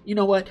 Chris, you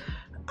know what?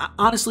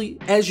 Honestly,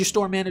 as your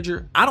store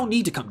manager, I don't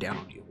need to come down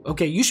on you.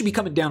 Okay, you should be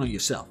coming down on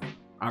yourself.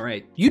 All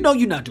right, you know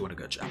you're not doing a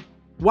good job.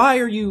 Why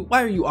are you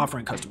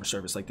offering customer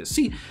service like this?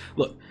 See,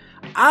 look,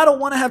 I don't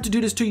want to have to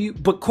do this to you,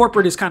 but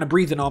corporate is kind of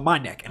breathing on my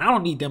neck, and I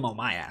don't need them on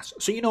my ass.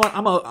 So you know what?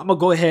 I'm gonna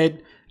go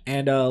ahead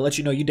and let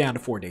you know you're down to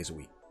 4 days a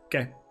week.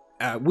 Okay,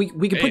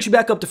 we can put you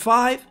back up to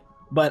 5,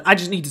 but I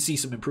just need to see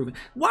some improvement.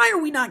 Why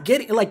are we not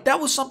getting, like, that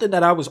was something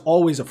that I was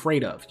always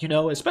afraid of, you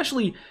know,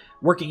 especially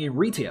working in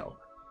retail.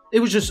 It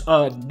was just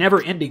a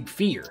never-ending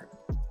fear,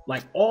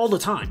 like, all the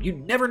time. You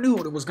never knew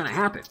what was gonna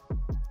happen.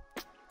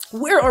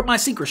 Where are my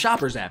secret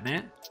shoppers at,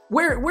 man?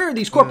 Where are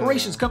these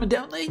corporations coming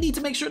down? They need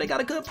to make sure they got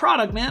a good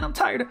product, man. I'm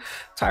tired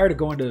of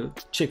going to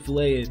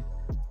Chick-fil-A and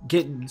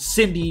getting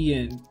Cindy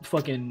and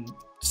fucking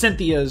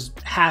Cynthia's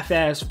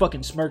half-ass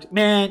fucking smirk.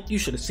 Man, you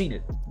should have seen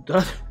it.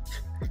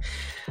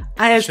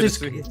 I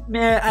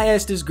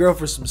asked this girl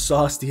for some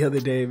sauce the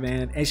other day,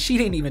 man, and she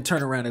didn't even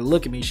turn around and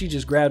look at me. She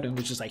just grabbed it and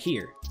was just like,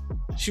 here.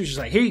 She was just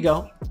like, here you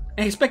go.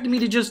 And expected me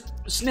to just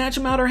snatch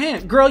him out her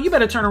hand. Girl, you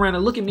better turn around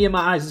and look at me in my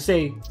eyes and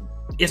say,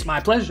 it's my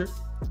pleasure.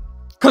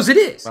 Because it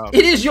is. Wow.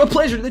 It is your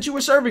pleasure that you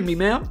were serving me,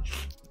 ma'am.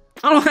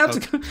 I don't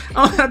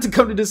have to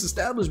come to this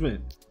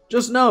establishment.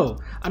 Just know.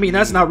 I mean,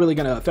 that's not really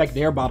going to affect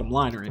their bottom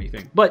line or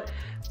anything. But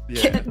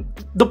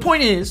the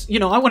point is, you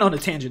know, I went on a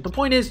tangent. The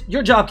point is,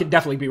 your job can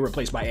definitely be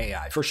replaced by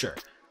AI, for sure.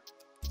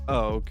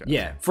 Oh, okay.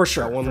 Yeah, for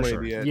sure. One for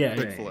lady sure.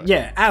 at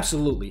Yeah,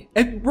 absolutely.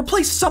 And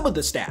replace some of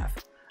the staff.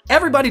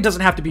 Everybody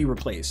doesn't have to be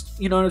replaced.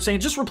 You know what I'm saying?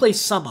 Just replace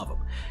some of them.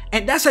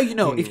 And that's how you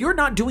know, if you're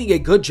not doing a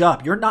good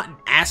job, you're not an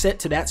asset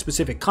to that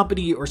specific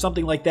company or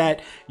something like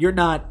that. You're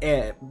not,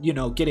 you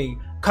know, getting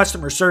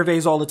customer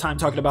surveys all the time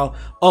talking about,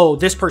 oh,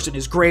 this person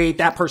is great,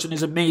 that person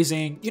is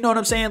amazing. You know what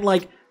I'm saying?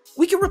 Like,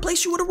 we can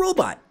replace you with a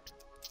robot.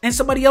 And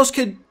somebody else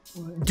could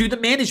do the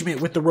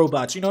management with the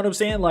robots. You know what I'm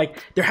saying?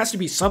 Like, there has to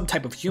be some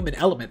type of human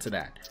element to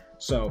that.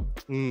 So,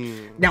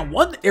 now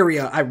one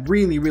area I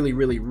really, really,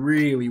 really,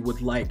 really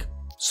would like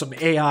some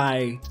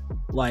AI,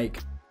 like,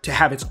 to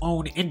have its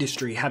own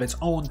industry, have its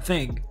own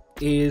thing,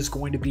 is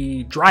going to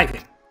be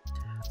driving.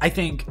 I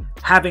think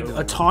having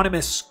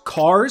autonomous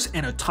cars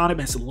and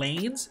autonomous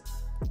lanes,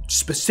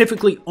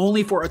 specifically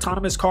only for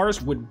autonomous cars,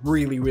 would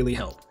really, really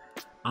help.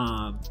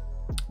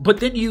 But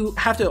then you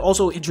have to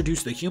also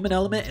introduce the human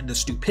element and the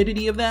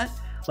stupidity of that.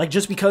 Like,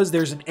 just because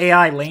there's an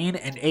AI lane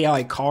and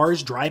AI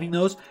cars driving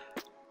those,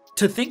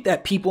 to think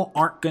that people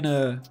aren't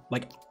gonna,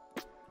 like,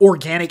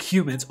 organic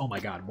humans, oh my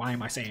god, why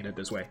am I saying it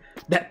this way?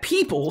 That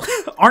people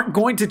aren't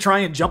going to try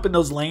and jump in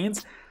those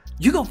lanes,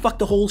 you're gonna fuck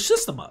the whole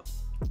system up.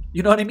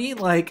 You know what I mean?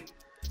 Like,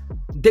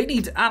 they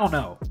need to, I don't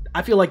know.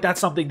 I feel like that's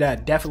something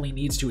that definitely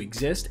needs to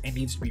exist and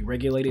needs to be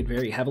regulated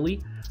very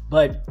heavily.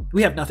 But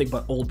we have nothing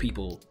but old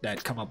people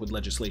that come up with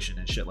legislation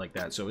and shit like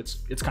that, so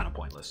it's kind of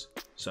pointless.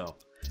 So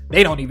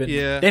they don't even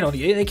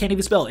they can't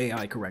even spell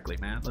AI correctly,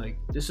 man. Like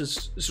this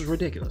is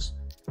ridiculous.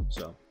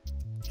 So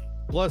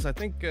plus, I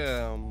think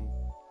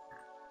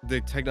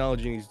the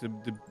technology needs to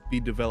be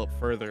developed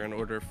further in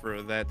order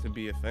for that to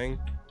be a thing.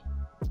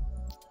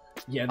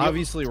 Yeah,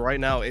 obviously right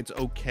now it's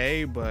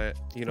okay, but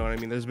you know what I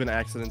mean, there's been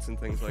accidents and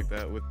things like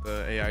that with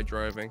the AI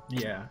driving.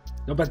 Yeah,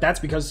 no, but that's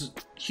because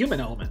human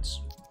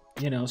elements,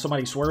 you know,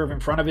 somebody swerve in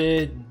front of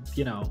it,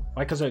 you know,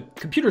 like, because a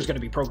computer's going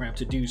to be programmed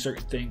to do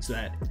certain things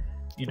that,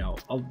 you know,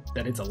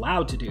 that it's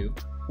allowed to do,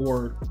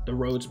 or the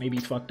roads may be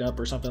fucked up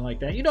or something like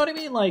that, you know what I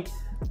mean? Like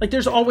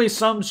there's always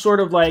some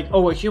sort of like,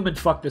 oh, a human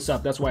fucked this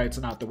up, that's why it's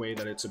not the way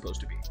that it's supposed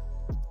to be.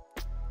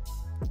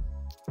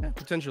 Yeah,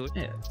 potentially.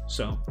 Yeah,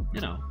 so, you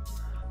know,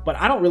 but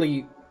I don't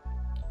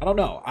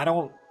know. I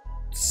don't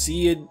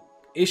see an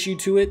issue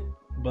to it,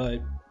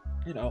 but,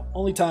 you know,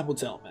 only time will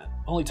tell, man.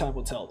 Only time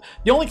will tell.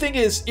 The only thing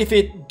is, if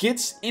it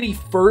gets any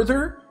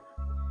further,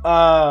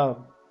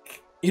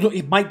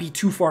 it might be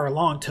too far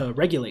along to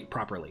regulate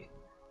properly.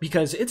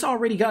 Because it's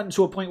already gotten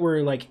to a point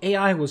where, like,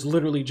 AI was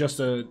literally just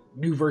a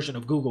new version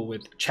of Google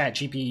with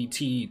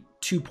ChatGPT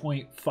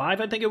 2.5,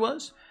 I think it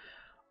was.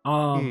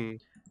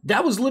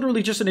 That was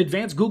literally just an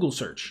advanced Google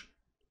search,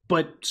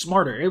 but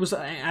smarter. It was.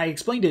 I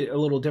explained it a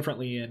little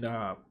differently in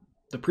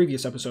the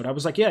previous episode. I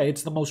was like, yeah,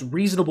 it's the most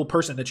reasonable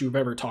person that you've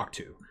ever talked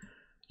to.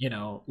 You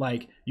know,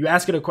 like, you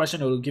ask it a question,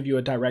 it'll give you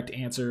a direct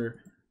answer.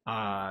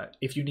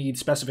 If you need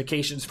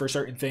specifications for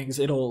certain things,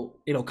 it'll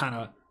kind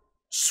of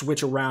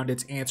switch around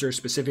its answer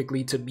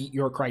specifically to meet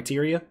your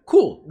criteria.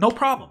 Cool, no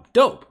problem,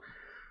 dope.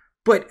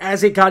 But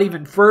as it got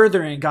even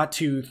further and got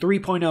to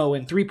 3.0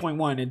 and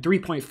 3.1 and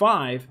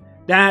 3.5,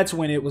 that's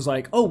when it was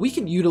like, oh, we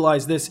can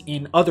utilize this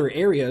in other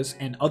areas,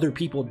 and other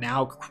people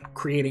now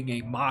creating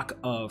a mock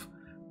of,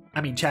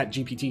 I mean,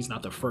 ChatGPT is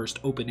not the first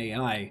open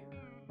AI.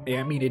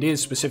 I mean, it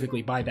is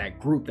specifically by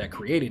that group that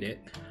created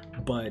it,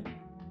 but,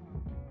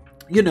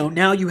 you know,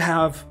 now you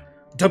have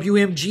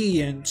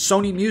WMG and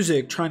Sony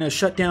Music trying to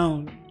shut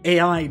down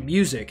AI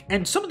music,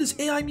 and some of this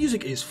AI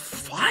music is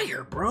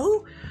fire,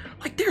 bro.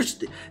 Like,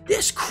 there's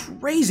this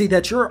crazy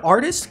that your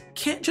artist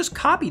can't just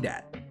copy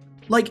that.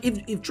 Like,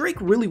 if Drake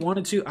really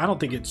wanted to, I don't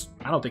think it's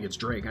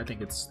Drake. I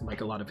think it's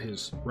like a lot of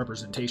his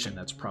representation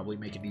that's probably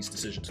making these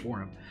decisions for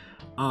him,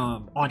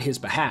 on his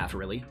behalf,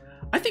 really.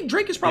 I think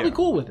Drake is probably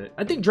cool with it.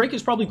 I think Drake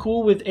is probably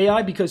cool with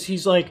AI because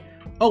he's like,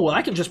 oh, well,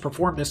 I can just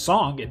perform this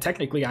song and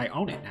technically I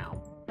own it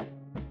now.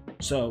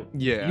 So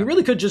yeah, you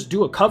really could just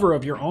do a cover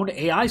of your own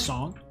AI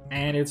song,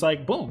 and it's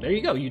like, boom, there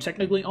you go. You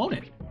technically own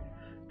it.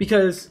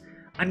 Because,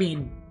 I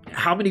mean,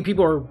 how many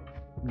people are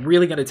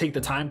really going to take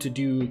the time to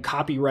do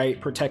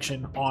copyright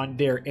protection on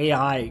their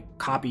AI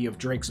copy of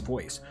Drake's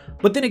voice?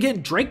 But then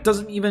again, Drake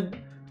doesn't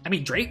even, I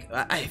mean, Drake,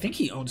 I think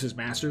he owns his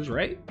masters,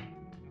 right?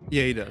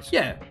 Yeah, he does.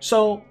 Yeah,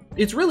 so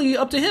it's really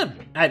up to him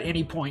at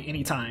any point,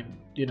 any time,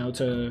 you know,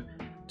 to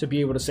be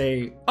able to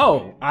say,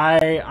 oh,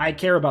 I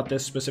care about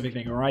this specific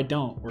thing, or I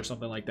don't, or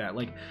something like that.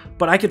 Like,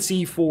 but I could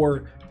see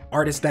for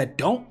artists that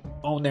don't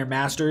own their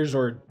masters,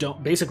 or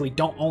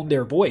don't own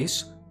their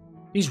voice,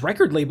 these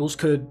record labels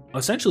could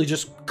essentially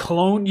just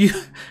clone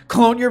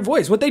your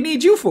voice. What they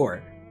need you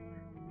for?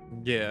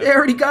 Yeah, they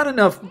already got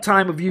enough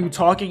time of you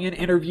talking in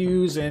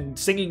interviews and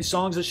singing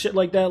songs and shit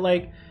like that.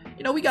 Like,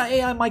 you know, we got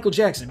AI Michael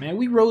Jackson, man.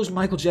 We rose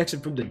Michael Jackson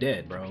from the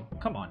dead, bro.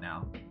 Come on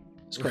now.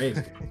 It's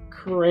crazy.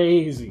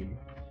 Crazy.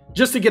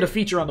 Just to get a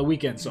feature on the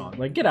Weeknd song.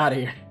 Like, get out of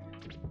here.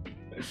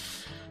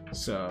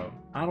 So,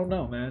 I don't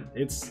know, man.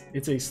 It's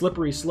a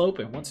slippery slope,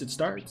 and once it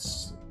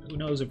starts, who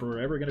knows if we're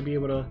ever going to be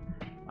able to...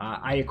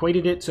 I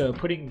equated it to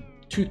putting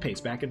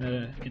toothpaste back in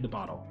the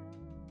bottle.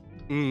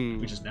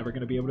 We're just never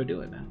going to be able to do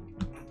it, man.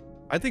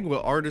 I think with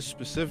artists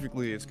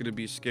specifically, it's going to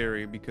be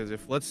scary, because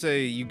if, let's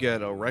say, you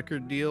get a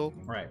record deal...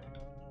 Right.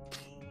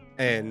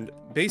 And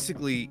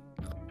basically,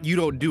 you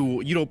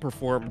don't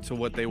perform to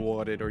what they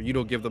wanted, or you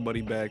don't give the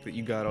money back that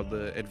you got on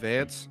the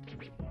advance.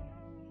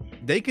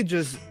 They could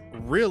just,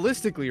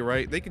 realistically,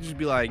 right? They could just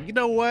be like, you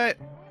know what?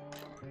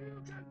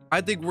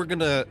 I think we're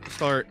gonna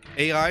start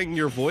AIing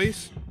your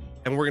voice,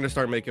 and we're gonna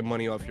start making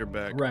money off your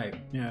back. Right.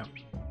 Yeah.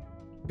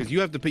 Because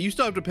you have to pay. You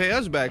still have to pay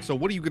us back. So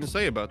what are you gonna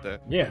say about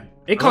that? Yeah.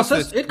 It costs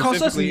us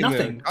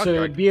nothing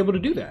to be able to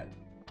do that.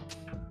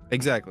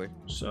 Exactly.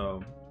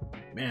 So,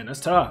 man, that's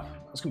tough.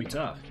 That's gonna be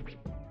tough.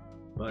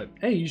 But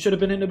hey, you should have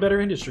been in a better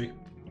industry.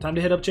 Time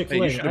to hit up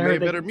Chick-fil-A. Hey, you should have made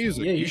better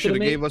music. Yeah, you should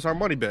have gave us our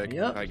money back.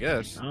 Yep. I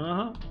guess.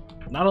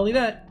 Not only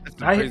that,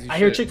 I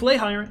hear Chick-fil-A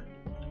hiring.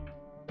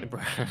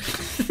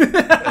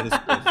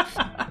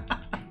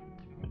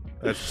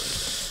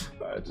 That's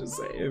I'm just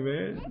saying,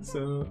 man.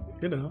 So,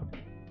 you know,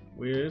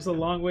 it's a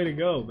long way to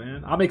go,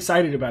 man. I'm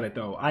excited about it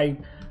though.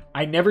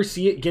 I never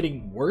see it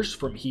getting worse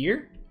from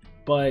here,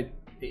 but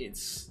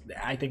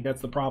I think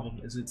that's the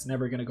problem, is it's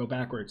never gonna go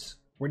backwards.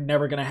 We're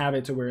never gonna have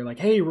it to where, like,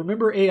 hey,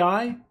 remember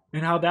AI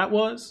and how that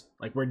was?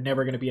 Like, we're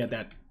never gonna be at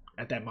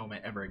that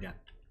moment ever again.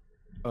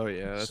 Oh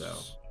yeah. So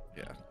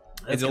yeah.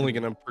 It's only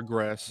gonna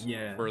progress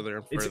yeah, further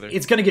and further.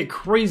 It's gonna get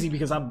crazy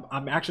because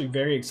I'm actually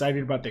very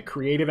excited about the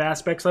creative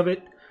aspects of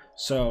it.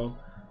 So,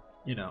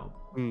 you know,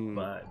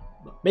 but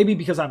maybe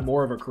because I'm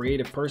more of a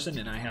creative person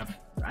and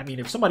I mean,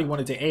 if somebody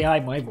wanted to AI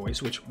my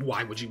voice, which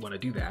why would you want to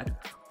do that?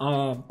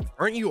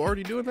 Aren't you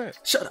already doing that?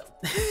 Shut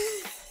up.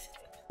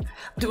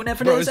 I'm doing that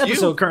for this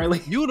episode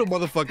currently. You the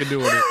motherfucker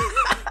doing it.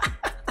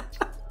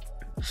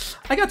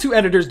 I got 2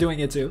 editors doing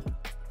it too.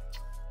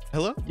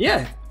 Hello?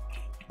 Yeah.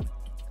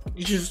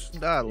 You just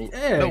no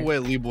way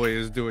Lee Boy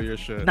is doing your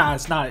shit. Nah,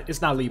 it's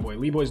not Lee Boy.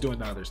 Lee Boy's doing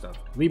the other stuff.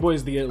 Lee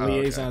Boy's the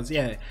liaisons.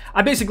 Okay. Yeah.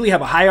 I basically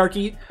have a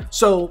hierarchy.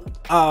 So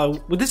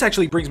well, this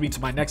actually brings me to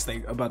my next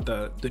thing about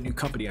the new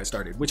company I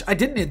started, which I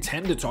didn't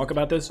intend to talk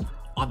about this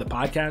on the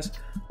podcast,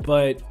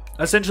 but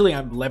essentially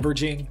I'm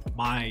leveraging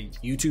my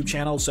YouTube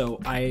channel. So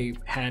I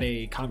had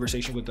a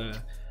conversation with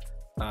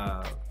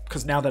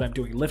because now that I'm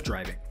doing Lyft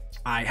driving,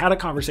 I had a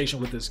conversation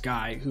with this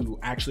guy who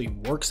actually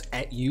works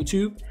at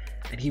YouTube,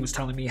 and he was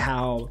telling me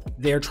how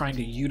they're trying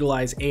to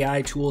utilize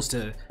AI tools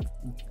to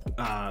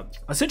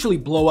essentially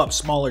blow up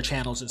smaller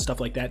channels and stuff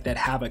like that that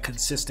have a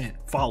consistent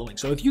following.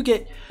 So if you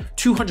get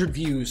 200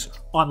 views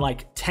on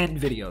like 10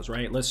 videos,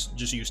 right? Let's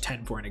just use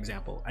 10 for an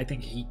example. I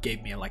think he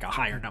gave me like a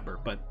higher number,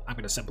 but I'm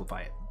going to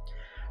simplify it.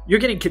 You're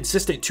getting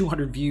consistent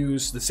 200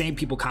 views, the same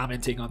people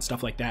commenting on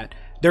stuff like that.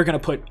 They're going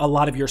to put a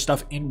lot of your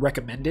stuff in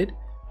recommended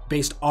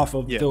based off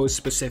of those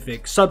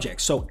specific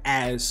subjects. So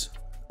as,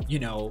 you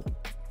know,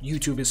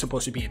 YouTube is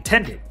supposed to be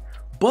intended.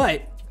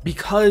 But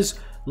because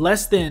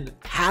less than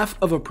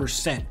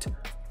 0.5%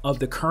 of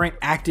the current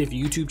active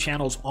YouTube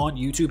channels on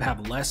YouTube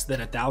have less than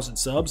 1,000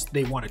 subs,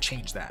 they want to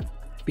change that.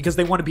 Because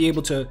they want to be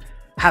able to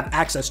have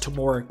access to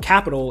more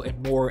capital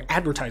and more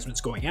advertisements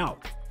going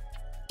out.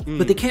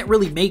 But they can't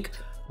really make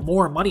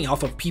more money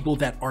off of people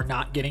that are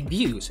not getting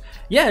views.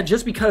 Yeah,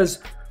 just because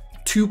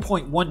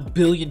 2.1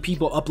 billion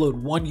people upload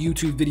one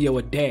YouTube video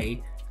a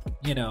day,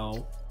 you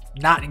know,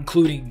 not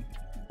including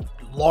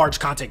large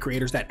content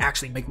creators that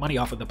actually make money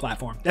off of the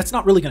platform, that's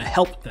not really going to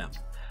help them.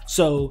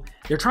 So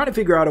they're trying to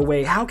figure out a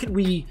way, how can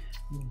we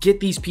get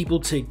these people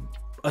to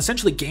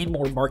essentially gain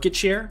more market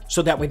share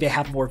so that way they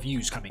have more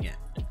views coming in,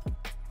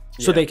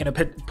 so they can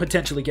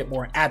potentially get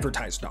more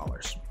advertised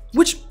dollars,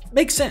 which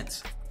makes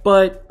sense.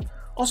 But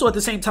also at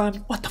the same time,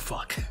 what the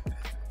fuck?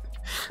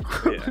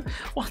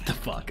 What the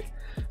fuck?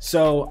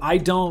 So I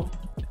don't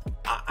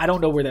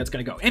know where that's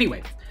going to go.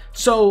 Anyway,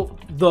 so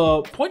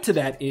the point to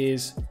that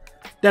is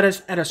that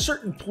at a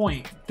certain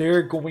point,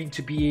 they're going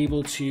to be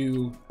able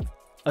to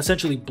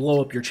essentially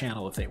blow up your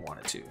channel if they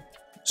wanted to.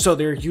 So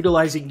they're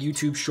utilizing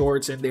YouTube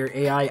Shorts and their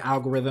AI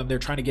algorithm. They're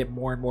trying to get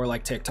more and more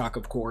like TikTok,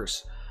 of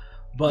course.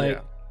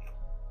 But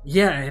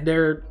and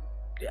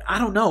I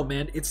don't know,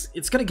 man. It's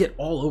going to get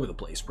all over the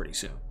place pretty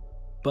soon.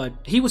 But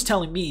he was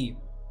telling me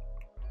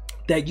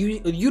that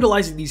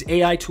utilizing these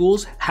AI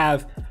tools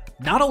have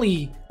not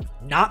only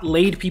not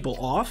laid people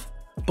off,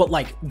 but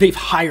like they've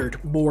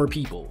hired more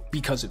people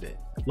because of it.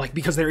 Like,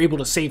 because they're able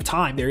to save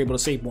time, they're able to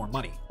save more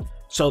money.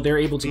 So they're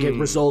able to get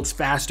results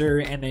faster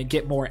and then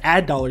get more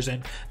ad dollars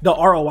in. The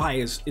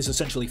ROI is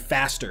essentially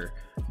faster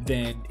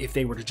than if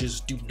they were to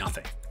just do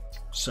nothing.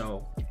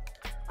 So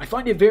I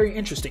find it very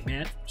interesting,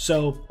 man.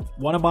 So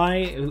one of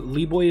my,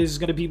 Lee Boy is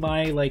going to be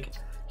my, like,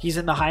 he's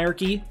in the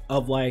hierarchy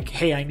of like,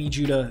 hey, I need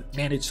you to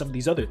manage some of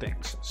these other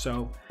things.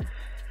 So,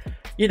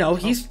 you know,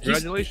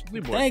 congratulations,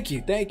 Lee Boy.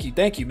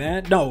 Thank you,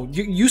 man. No,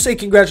 you say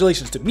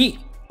congratulations to me.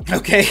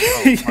 Okay.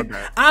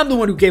 I'm the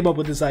one who came up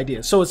with this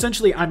idea. So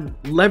essentially I'm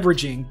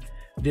leveraging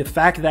the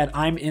fact that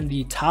I'm in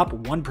the top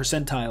 1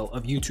 percentile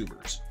of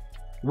YouTubers,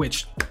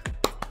 which,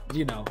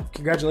 you know,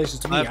 congratulations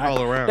to me.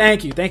 All around.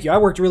 Thank you. I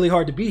worked really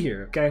hard to be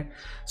here. Okay.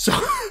 So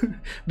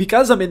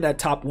because I'm in that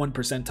top 1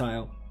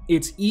 percentile,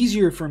 it's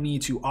easier for me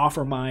to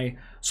offer my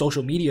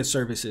social media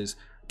services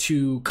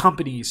to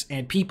companies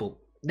and people.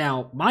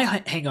 Now,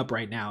 my hang up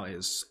right now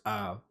is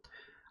I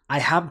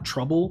have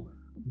trouble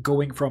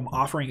going from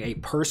offering a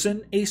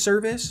person a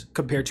service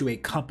compared to a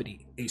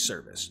company a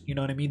service. You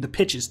know what I mean? The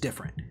pitch is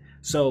different.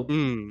 So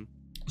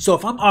so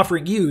if I'm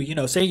offering you, you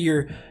know, say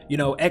you're, you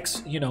know,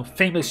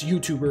 famous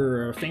YouTuber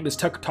or famous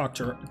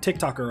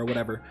TikToker or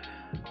whatever,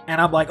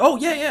 and I'm like, oh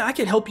yeah, I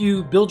can help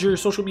you build your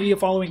social media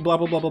following, blah,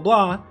 blah, blah, blah,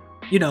 blah.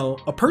 You know,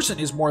 a person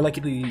is more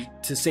likely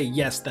to say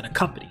yes than a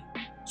company.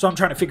 So I'm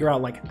trying to figure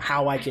out like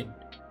how I can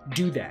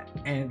do that.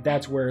 And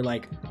that's where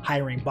like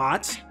hiring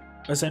bots,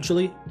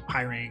 essentially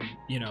hiring,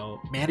 you know,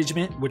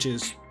 management, which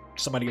is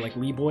somebody like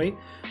Lee Boy,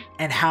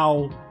 and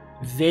how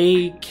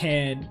they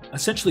can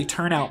essentially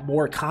turn out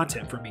more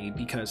content for me,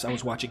 because I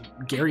was watching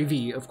Gary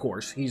Vee, of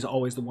course. He's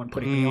always the one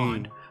putting me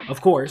on.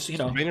 Of course, you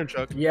know.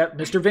 Vaynerchuk. Yeah,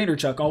 Mr.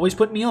 Vaynerchuk always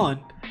putting me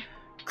on.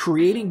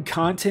 Creating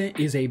content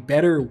is a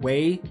better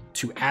way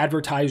to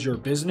advertise your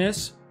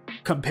business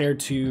compared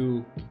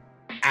to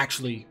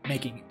actually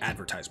making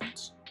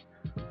advertisements.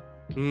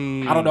 I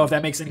don't know if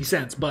that makes any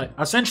sense, but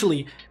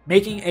essentially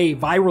making a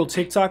viral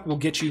TikTok will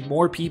get you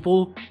more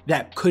people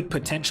that could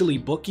potentially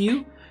book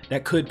you,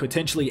 that could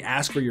potentially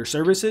ask for your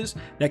services,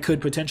 that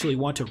could potentially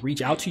want to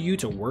reach out to you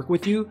to work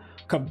with you,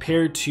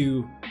 compared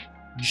to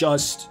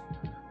just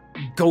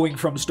going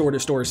from store to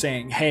store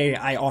saying, hey,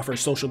 I offer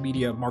social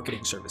media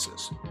marketing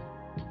services.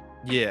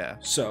 Yeah.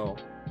 So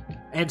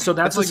that's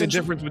like the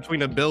difference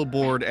between a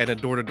billboard and a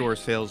door-to-door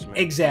salesman.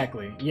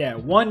 Exactly. Yeah.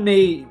 One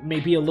may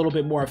be a little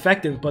bit more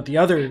effective, but the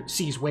other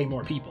sees way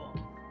more people.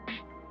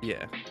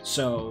 Yeah.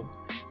 So,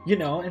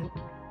 and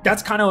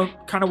that's kind of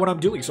what I'm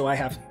doing. So I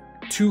have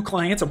 2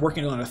 clients. I'm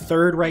working on a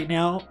 3rd right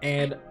now.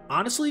 And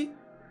honestly,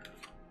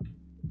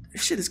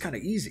 this shit is kind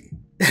of easy.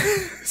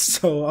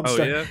 So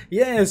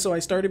so I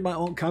started my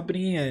own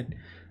company, and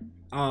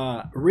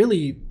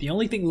really the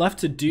only thing left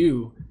to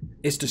do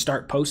is to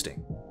start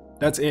posting.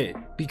 That's it.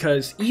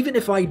 Because even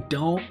if I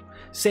don't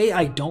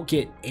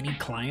get any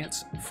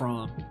clients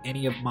from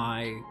any of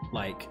my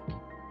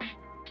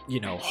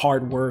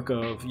hard work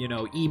of,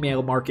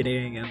 email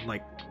marketing and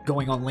like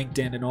going on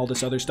LinkedIn and all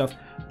this other stuff,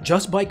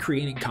 just by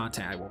creating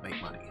content, I will make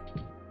money.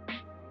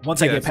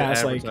 Once I get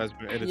past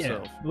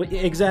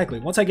exactly.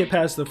 Once I get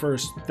past the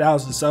first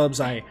 1,000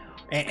 subs,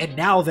 and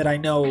now that I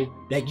know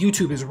that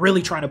YouTube is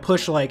really trying to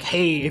push like,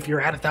 hey, if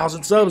you're at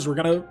 1,000 subs, we're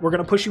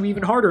gonna push you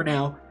even harder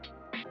now.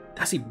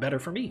 That's even better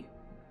for me.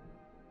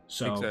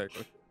 So,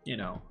 exactly.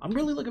 I'm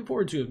really looking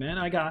forward to it, man.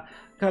 I got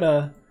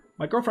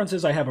my girlfriend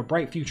says I have a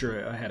bright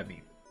future ahead of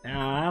me.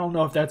 Now, I don't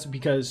know if that's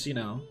because,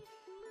 I'm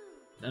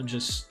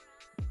just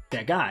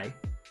that guy,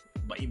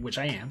 which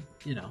I am,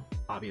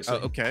 obviously.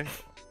 Okay.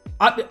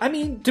 I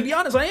mean, to be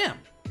honest, I am.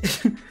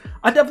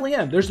 I definitely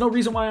am. There's no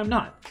reason why I'm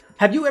not.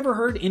 Have you ever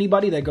heard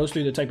anybody that goes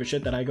through the type of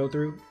shit that I go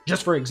through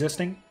just for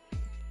existing?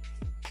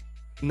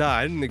 Nah,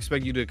 I didn't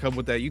expect you to come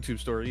with that YouTube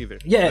story either.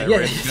 Yeah.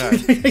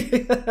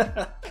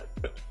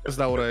 That's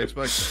not what I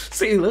expected.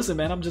 See, listen,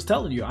 man, I'm just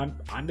telling you,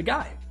 I'm the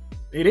guy.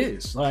 It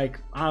is like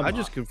I'm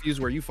just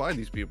confused where you find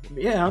these people.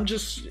 Yeah, I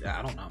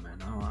don't know,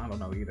 man. I don't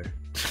know either.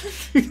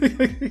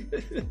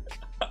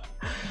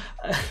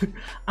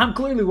 I'm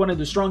clearly one of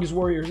the strongest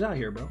warriors out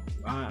here, bro.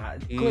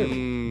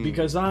 Clearly,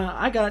 because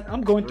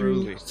I'm going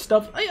through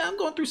stuff. I'm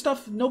going through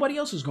stuff nobody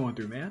else is going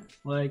through, man.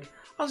 Like,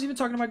 I was even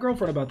talking to my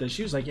girlfriend about this.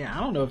 She was like, "Yeah,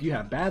 I don't know if you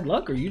have bad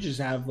luck or you just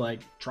have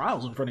like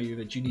trials in front of you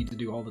that you need to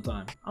do all the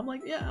time." I'm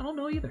like, "Yeah, I don't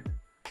know either."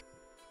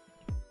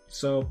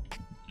 So,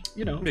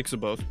 mix of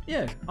both.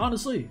 Yeah,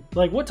 honestly,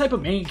 like, what type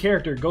of main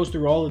character goes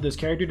through all of this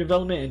character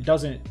development and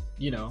doesn't,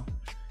 you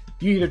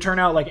either turn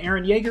out like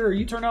Eren Yeager or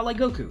you turn out like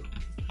Goku.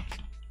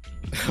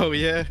 Oh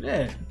yeah.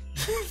 Yeah.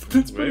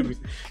 That's pretty.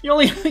 You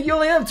only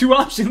have 2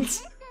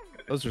 options.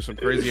 Those are some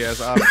crazy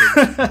ass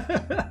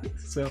options.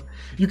 So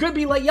you could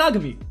be like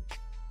Yagami.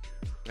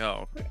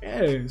 No.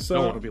 Yeah. So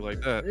don't want to be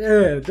like that.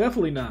 Yeah,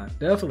 definitely not.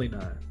 Definitely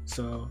not.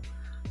 So,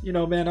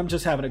 man, I'm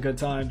just having a good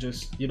time,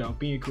 just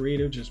being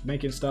creative, just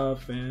making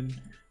stuff, and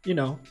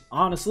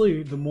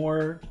honestly, the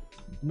more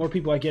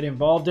people I get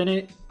involved in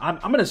it, I'm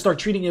gonna start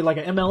treating it like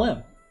an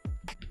MLM.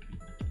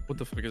 What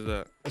the fuck is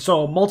that?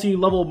 So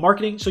multi-level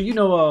marketing. So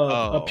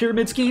a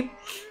pyramid scheme.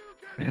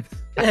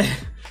 Yeah,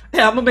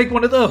 I'm gonna make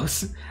one of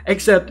those.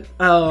 Except,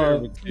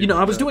 I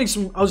was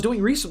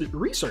doing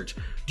research.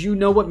 Do you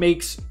know what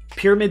makes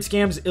pyramid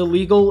scams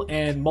illegal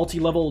and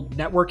multi-level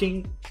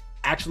networking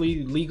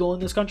actually legal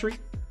in this country?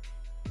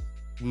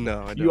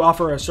 No, I don't. You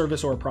offer a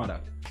service or a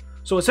product.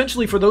 So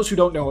essentially, for those who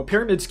don't know, a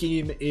pyramid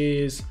scheme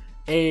is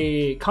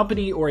a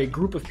company or a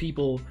group of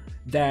people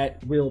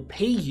that will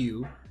pay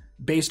you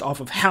based off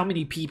of how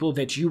many people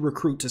that you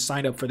recruit to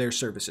sign up for their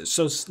services.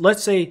 So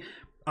let's say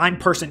I'm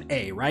person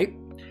A, right?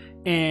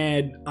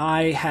 And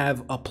I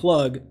have a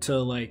plug to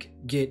like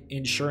get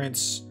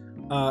insurance.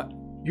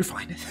 You're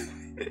fine.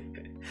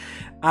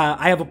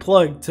 I have a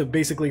plug to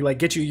basically like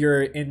get you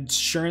your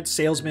insurance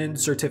salesman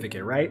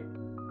certificate, right?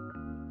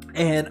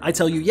 And I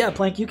tell you, yeah,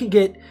 Plank, you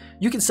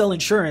can sell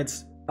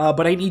insurance,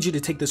 but I need you to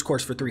take this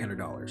course for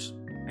 $300.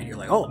 And you're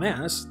like, oh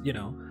man, that's,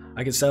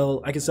 I can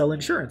sell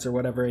insurance or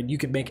whatever, and you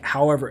can make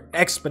however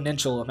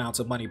exponential amounts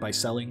of money by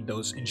selling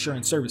those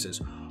insurance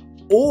services.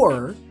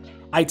 Or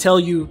I tell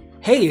you,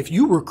 hey, if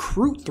you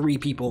recruit 3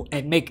 people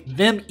and make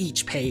them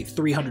each pay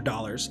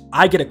 $300,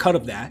 I get a cut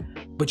of that,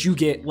 but you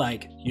get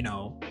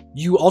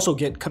you also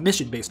get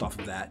commission based off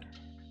of that.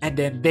 And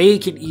then they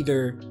can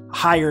either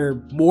hire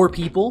more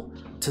people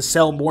to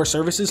sell more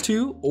services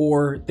to,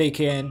 or they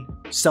can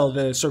sell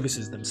the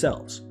services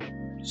themselves.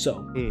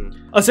 So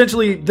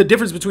essentially the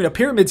difference between a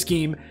pyramid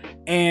scheme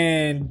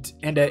and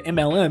an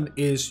MLM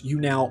is you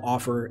now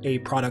offer a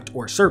product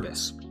or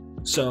service.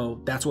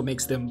 So that's what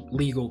makes them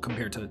legal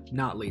compared to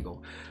not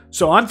legal.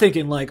 So I'm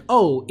thinking like,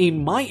 oh,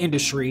 in my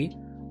industry,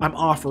 I'm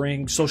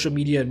offering social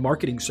media and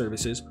marketing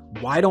services.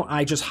 Why don't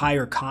I just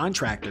hire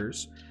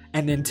contractors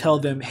and then tell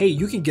them, hey,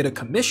 you can get a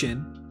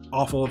commission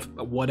off of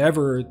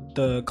whatever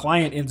the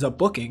client ends up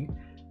booking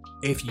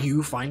if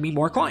you find me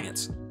more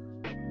clients.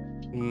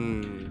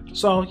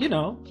 So,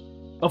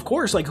 of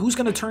course, like, who's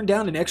going to turn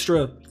down an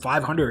extra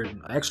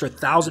 $500, extra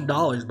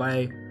 $1,000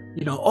 by,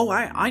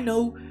 I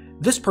know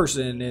this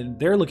person and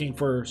they're looking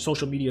for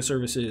social media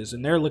services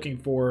and they're looking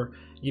for,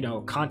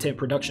 content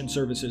production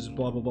services and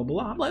blah, blah, blah,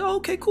 blah. I'm like, oh,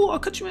 okay, cool. I'll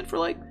cut you in for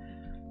like,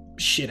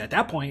 shit, at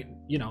that point,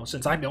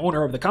 since I'm the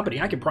owner of the company,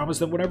 I can promise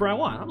them whatever I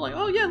want. I'm like,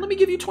 oh yeah, let me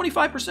give you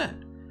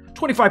 25%.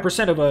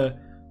 25% of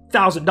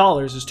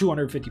 $1,000 is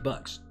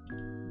 $250.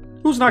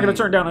 Who's not going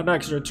to turn down an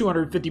extra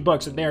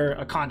 $250 if they're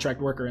a contract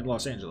worker in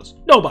Los Angeles?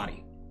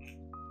 Nobody.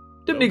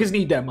 Them niggas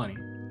need that money.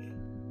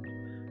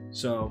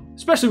 So,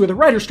 especially with the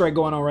writer's strike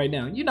going on right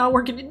now, you're not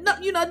working,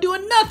 you're not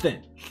doing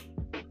nothing.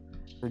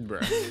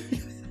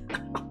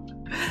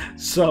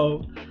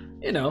 So,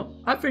 you know,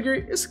 I figure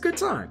it's a good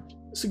time.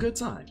 It's a good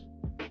time.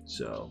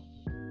 So,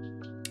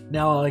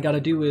 now all I got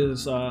to do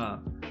is,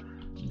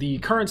 the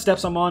current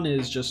steps I'm on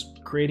is just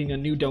creating a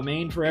new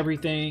domain for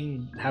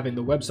everything, having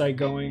the website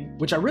going,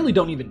 which I really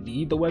don't even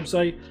need the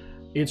website.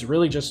 It's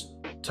really just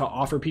to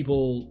offer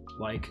people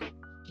like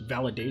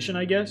validation,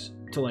 I guess,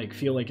 to like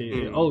feel like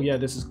oh yeah,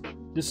 this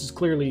is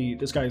clearly,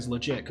 this guy is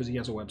legit because he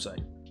has a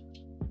website.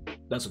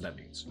 That's what that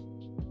means.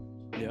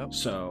 Yeah.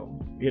 So,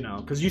 you know,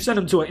 because you send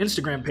them to an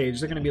Instagram page,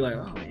 they're gonna be like,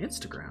 oh,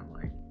 Instagram,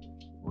 like,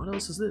 what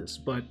else is this?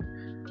 But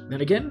then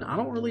again, I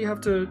don't really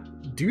have to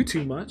do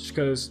too much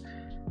because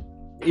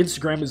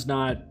Instagram is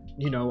not,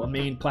 you know, a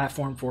main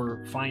platform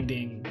for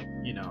finding,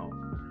 you know,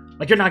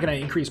 like you're not going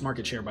to increase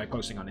market share by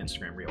posting on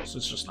Instagram Reels.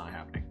 It's just not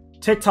happening.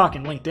 TikTok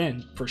and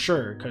LinkedIn for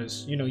sure,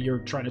 because, you know, you're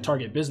trying to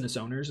target business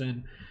owners.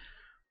 And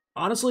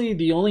honestly,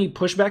 the only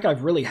pushback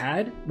I've really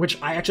had, which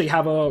I actually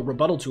have a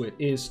rebuttal to it,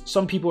 is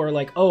some people are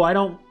like, oh, I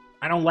don't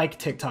like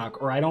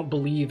TikTok, or I don't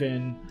believe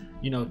in,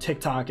 you know,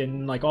 TikTok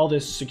and like all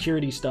this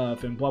security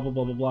stuff and blah, blah,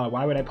 blah, blah, blah.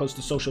 Why would I post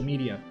to social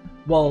media?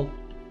 Well,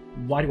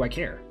 why do I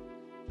care?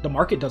 The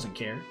market doesn't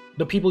care.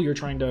 The people you're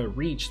trying to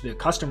reach, the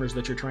customers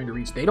that you're trying to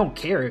reach, they don't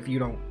care if you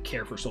don't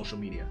care for social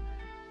media.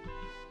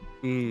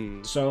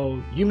 So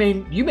you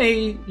may,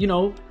 you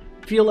know,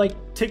 feel like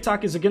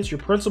TikTok is against your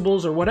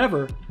principles or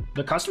whatever.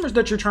 The customers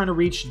that you're trying to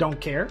reach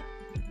don't care.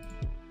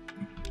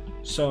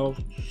 So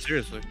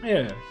seriously,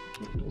 yeah,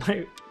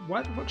 like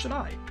why the fuck should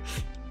I?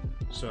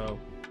 So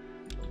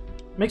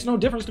makes no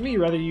difference to me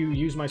whether you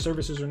use my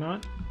services or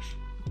not.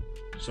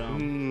 So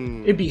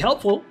it'd be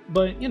helpful,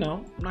 but you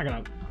know,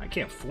 I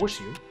can't force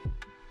you.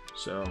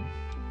 So,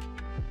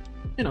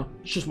 you know,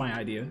 it's just my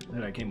idea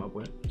that I came up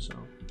with. So,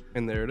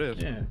 and there it is.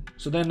 Yeah.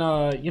 So then,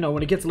 you know,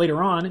 when it gets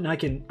later on, and I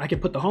can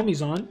put the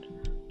homies on,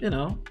 you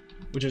know,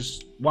 which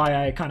is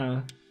why I kind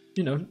of,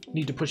 you know,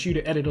 need to push you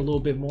to edit a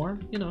little bit more.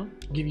 You know,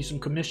 give you some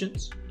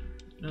commissions.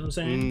 You know what I'm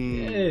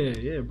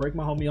saying? Yeah. Break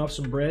my homie off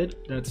some bread.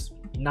 That's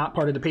not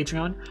part of the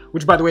Patreon,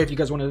 which, by the way, if you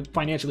guys want to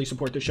financially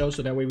support the show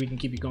so that way we can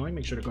keep it going,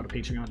 make sure to go to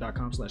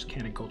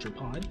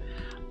patreon.com/canonculturepod.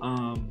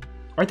 Or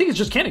I think it's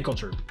just Canon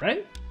Culture,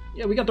 right?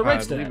 Yeah, we got the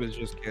rights to that. It's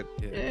just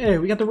yeah,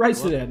 we got the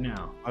rights to that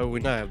now. Why would we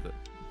not have that?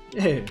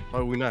 Yeah. Why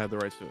would we not have the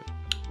rights to it?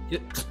 Yeah,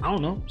 I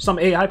don't know. Some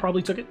AI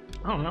probably took it.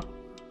 I don't know.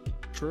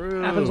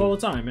 True. Happens all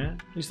the time, man.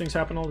 These things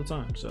happen all the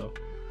time. So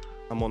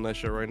I'm on that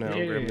shit right now.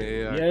 Yeah. Grabbing the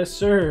AI. Yes,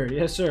 sir.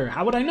 Yes, sir.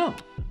 How would I know?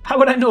 How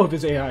would I know if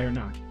it's AI or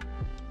not?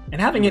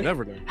 And having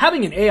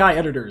an AI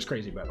editor is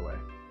crazy, by the way.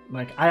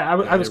 Like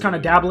I was kind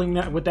of dabbling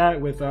with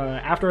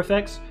After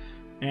Effects,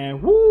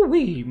 and woo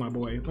wee, my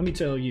boy. Let me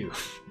tell you.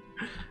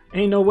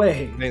 Ain't no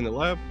way. In the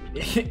lab?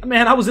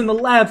 Man, I was in the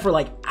lab for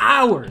like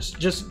hours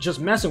just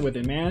messing with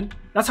it, man.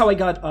 That's how I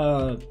got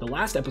the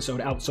last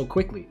episode out so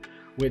quickly,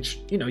 which,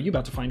 you know, you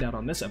about to find out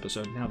on this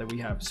episode now that we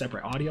have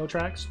separate audio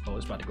tracks. Oh,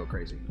 it's about to go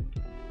crazy.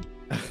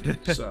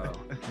 So,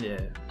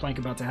 yeah. Plank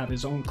about to have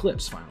his own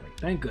clips finally.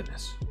 Thank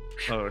goodness.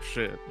 Oh,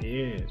 shit.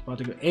 Yeah, it's about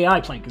to go. AI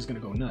Plank is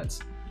going to go nuts.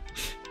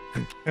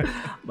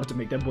 About to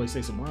make that boy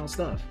say some wild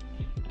stuff.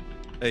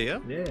 Hey, yeah?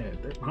 Yeah.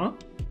 Huh?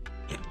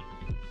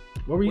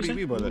 What were you saying?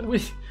 Do you mean by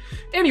that?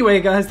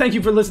 Anyway, guys, thank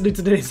you for listening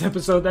to today's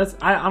episode.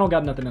 I don't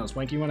got nothing else.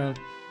 Plank, did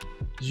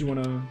you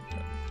wanna?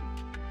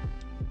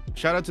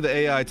 Shout out to the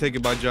AI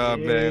taking my job,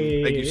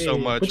 man. Thank you so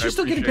much. But you're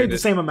still getting paid the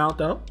same amount,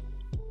 though.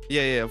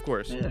 Yeah, of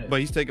course. Yeah. But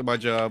he's taking my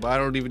job. I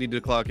don't even need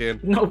to clock in.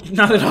 No,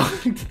 not at all.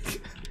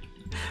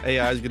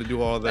 AI is gonna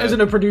do all that.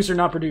 Isn't a producer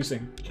not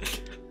producing?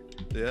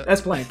 Yeah.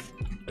 That's Plank.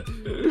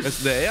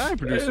 That's the AI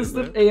producer. That's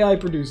the AI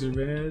producer,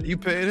 man. You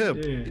paid him.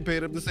 Yeah. You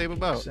paid him the same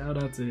amount.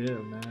 Shout out to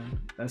him, man.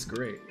 That's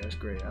great. That's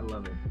great. I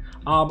love it.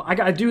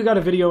 I do got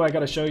a video I got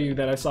to show you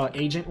that I saw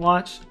Agent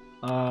watch.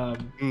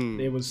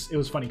 It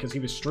was funny because he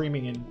was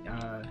streaming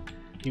and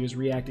he was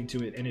reacting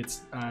to it, and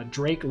it's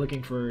Drake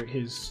looking for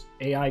his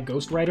AI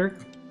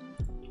ghostwriter.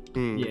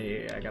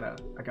 Yeah. I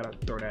gotta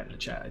throw that in the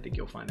chat. I think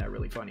you'll find that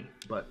really funny.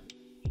 But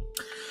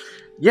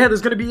yeah,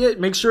 that's gonna be it.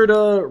 Make sure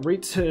to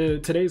rate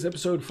today's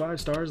episode 5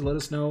 stars. Let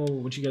us know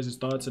what you guys'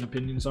 thoughts and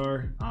opinions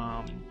are.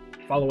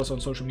 Follow us on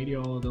social media.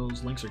 All of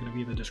those links are gonna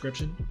be in the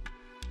description.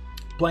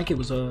 Blank, it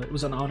was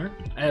an honor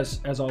as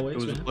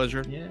always. It was a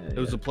pleasure. Yeah, it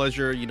was a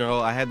pleasure. You know,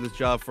 I had this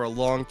job for a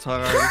long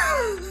time.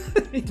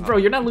 Bro,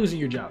 you're not losing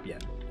your job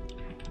yet.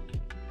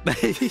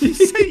 You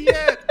say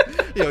yet?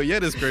 Yo,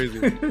 yet is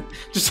crazy.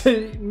 Just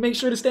make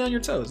sure to stay on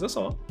your toes. That's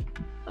all.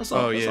 That's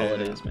all. That's all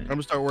it is, man. I'm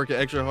gonna start working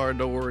extra hard.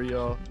 Don't worry,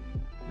 y'all.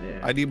 Yeah.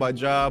 I need my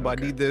job.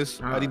 Okay. I need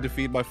this. I need to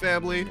feed my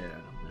family. Yeah.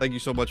 Thank you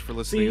so much for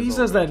listening. See, he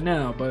says that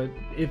now, but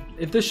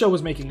if this show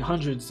was making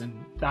hundreds and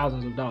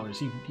thousands of dollars,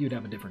 he would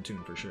have a different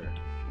tune for sure.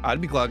 I'd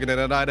be clocking in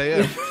at 9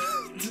 a.m.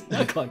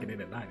 Not clocking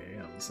in at 9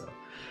 a.m. So,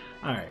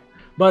 all right.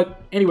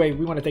 But anyway,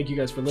 we want to thank you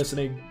guys for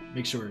listening.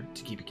 Make sure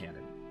to keep it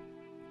canon.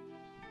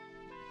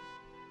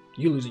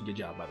 You losing your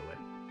job, by the way.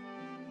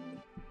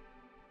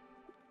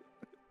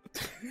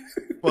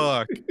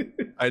 Fuck.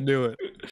 I knew it.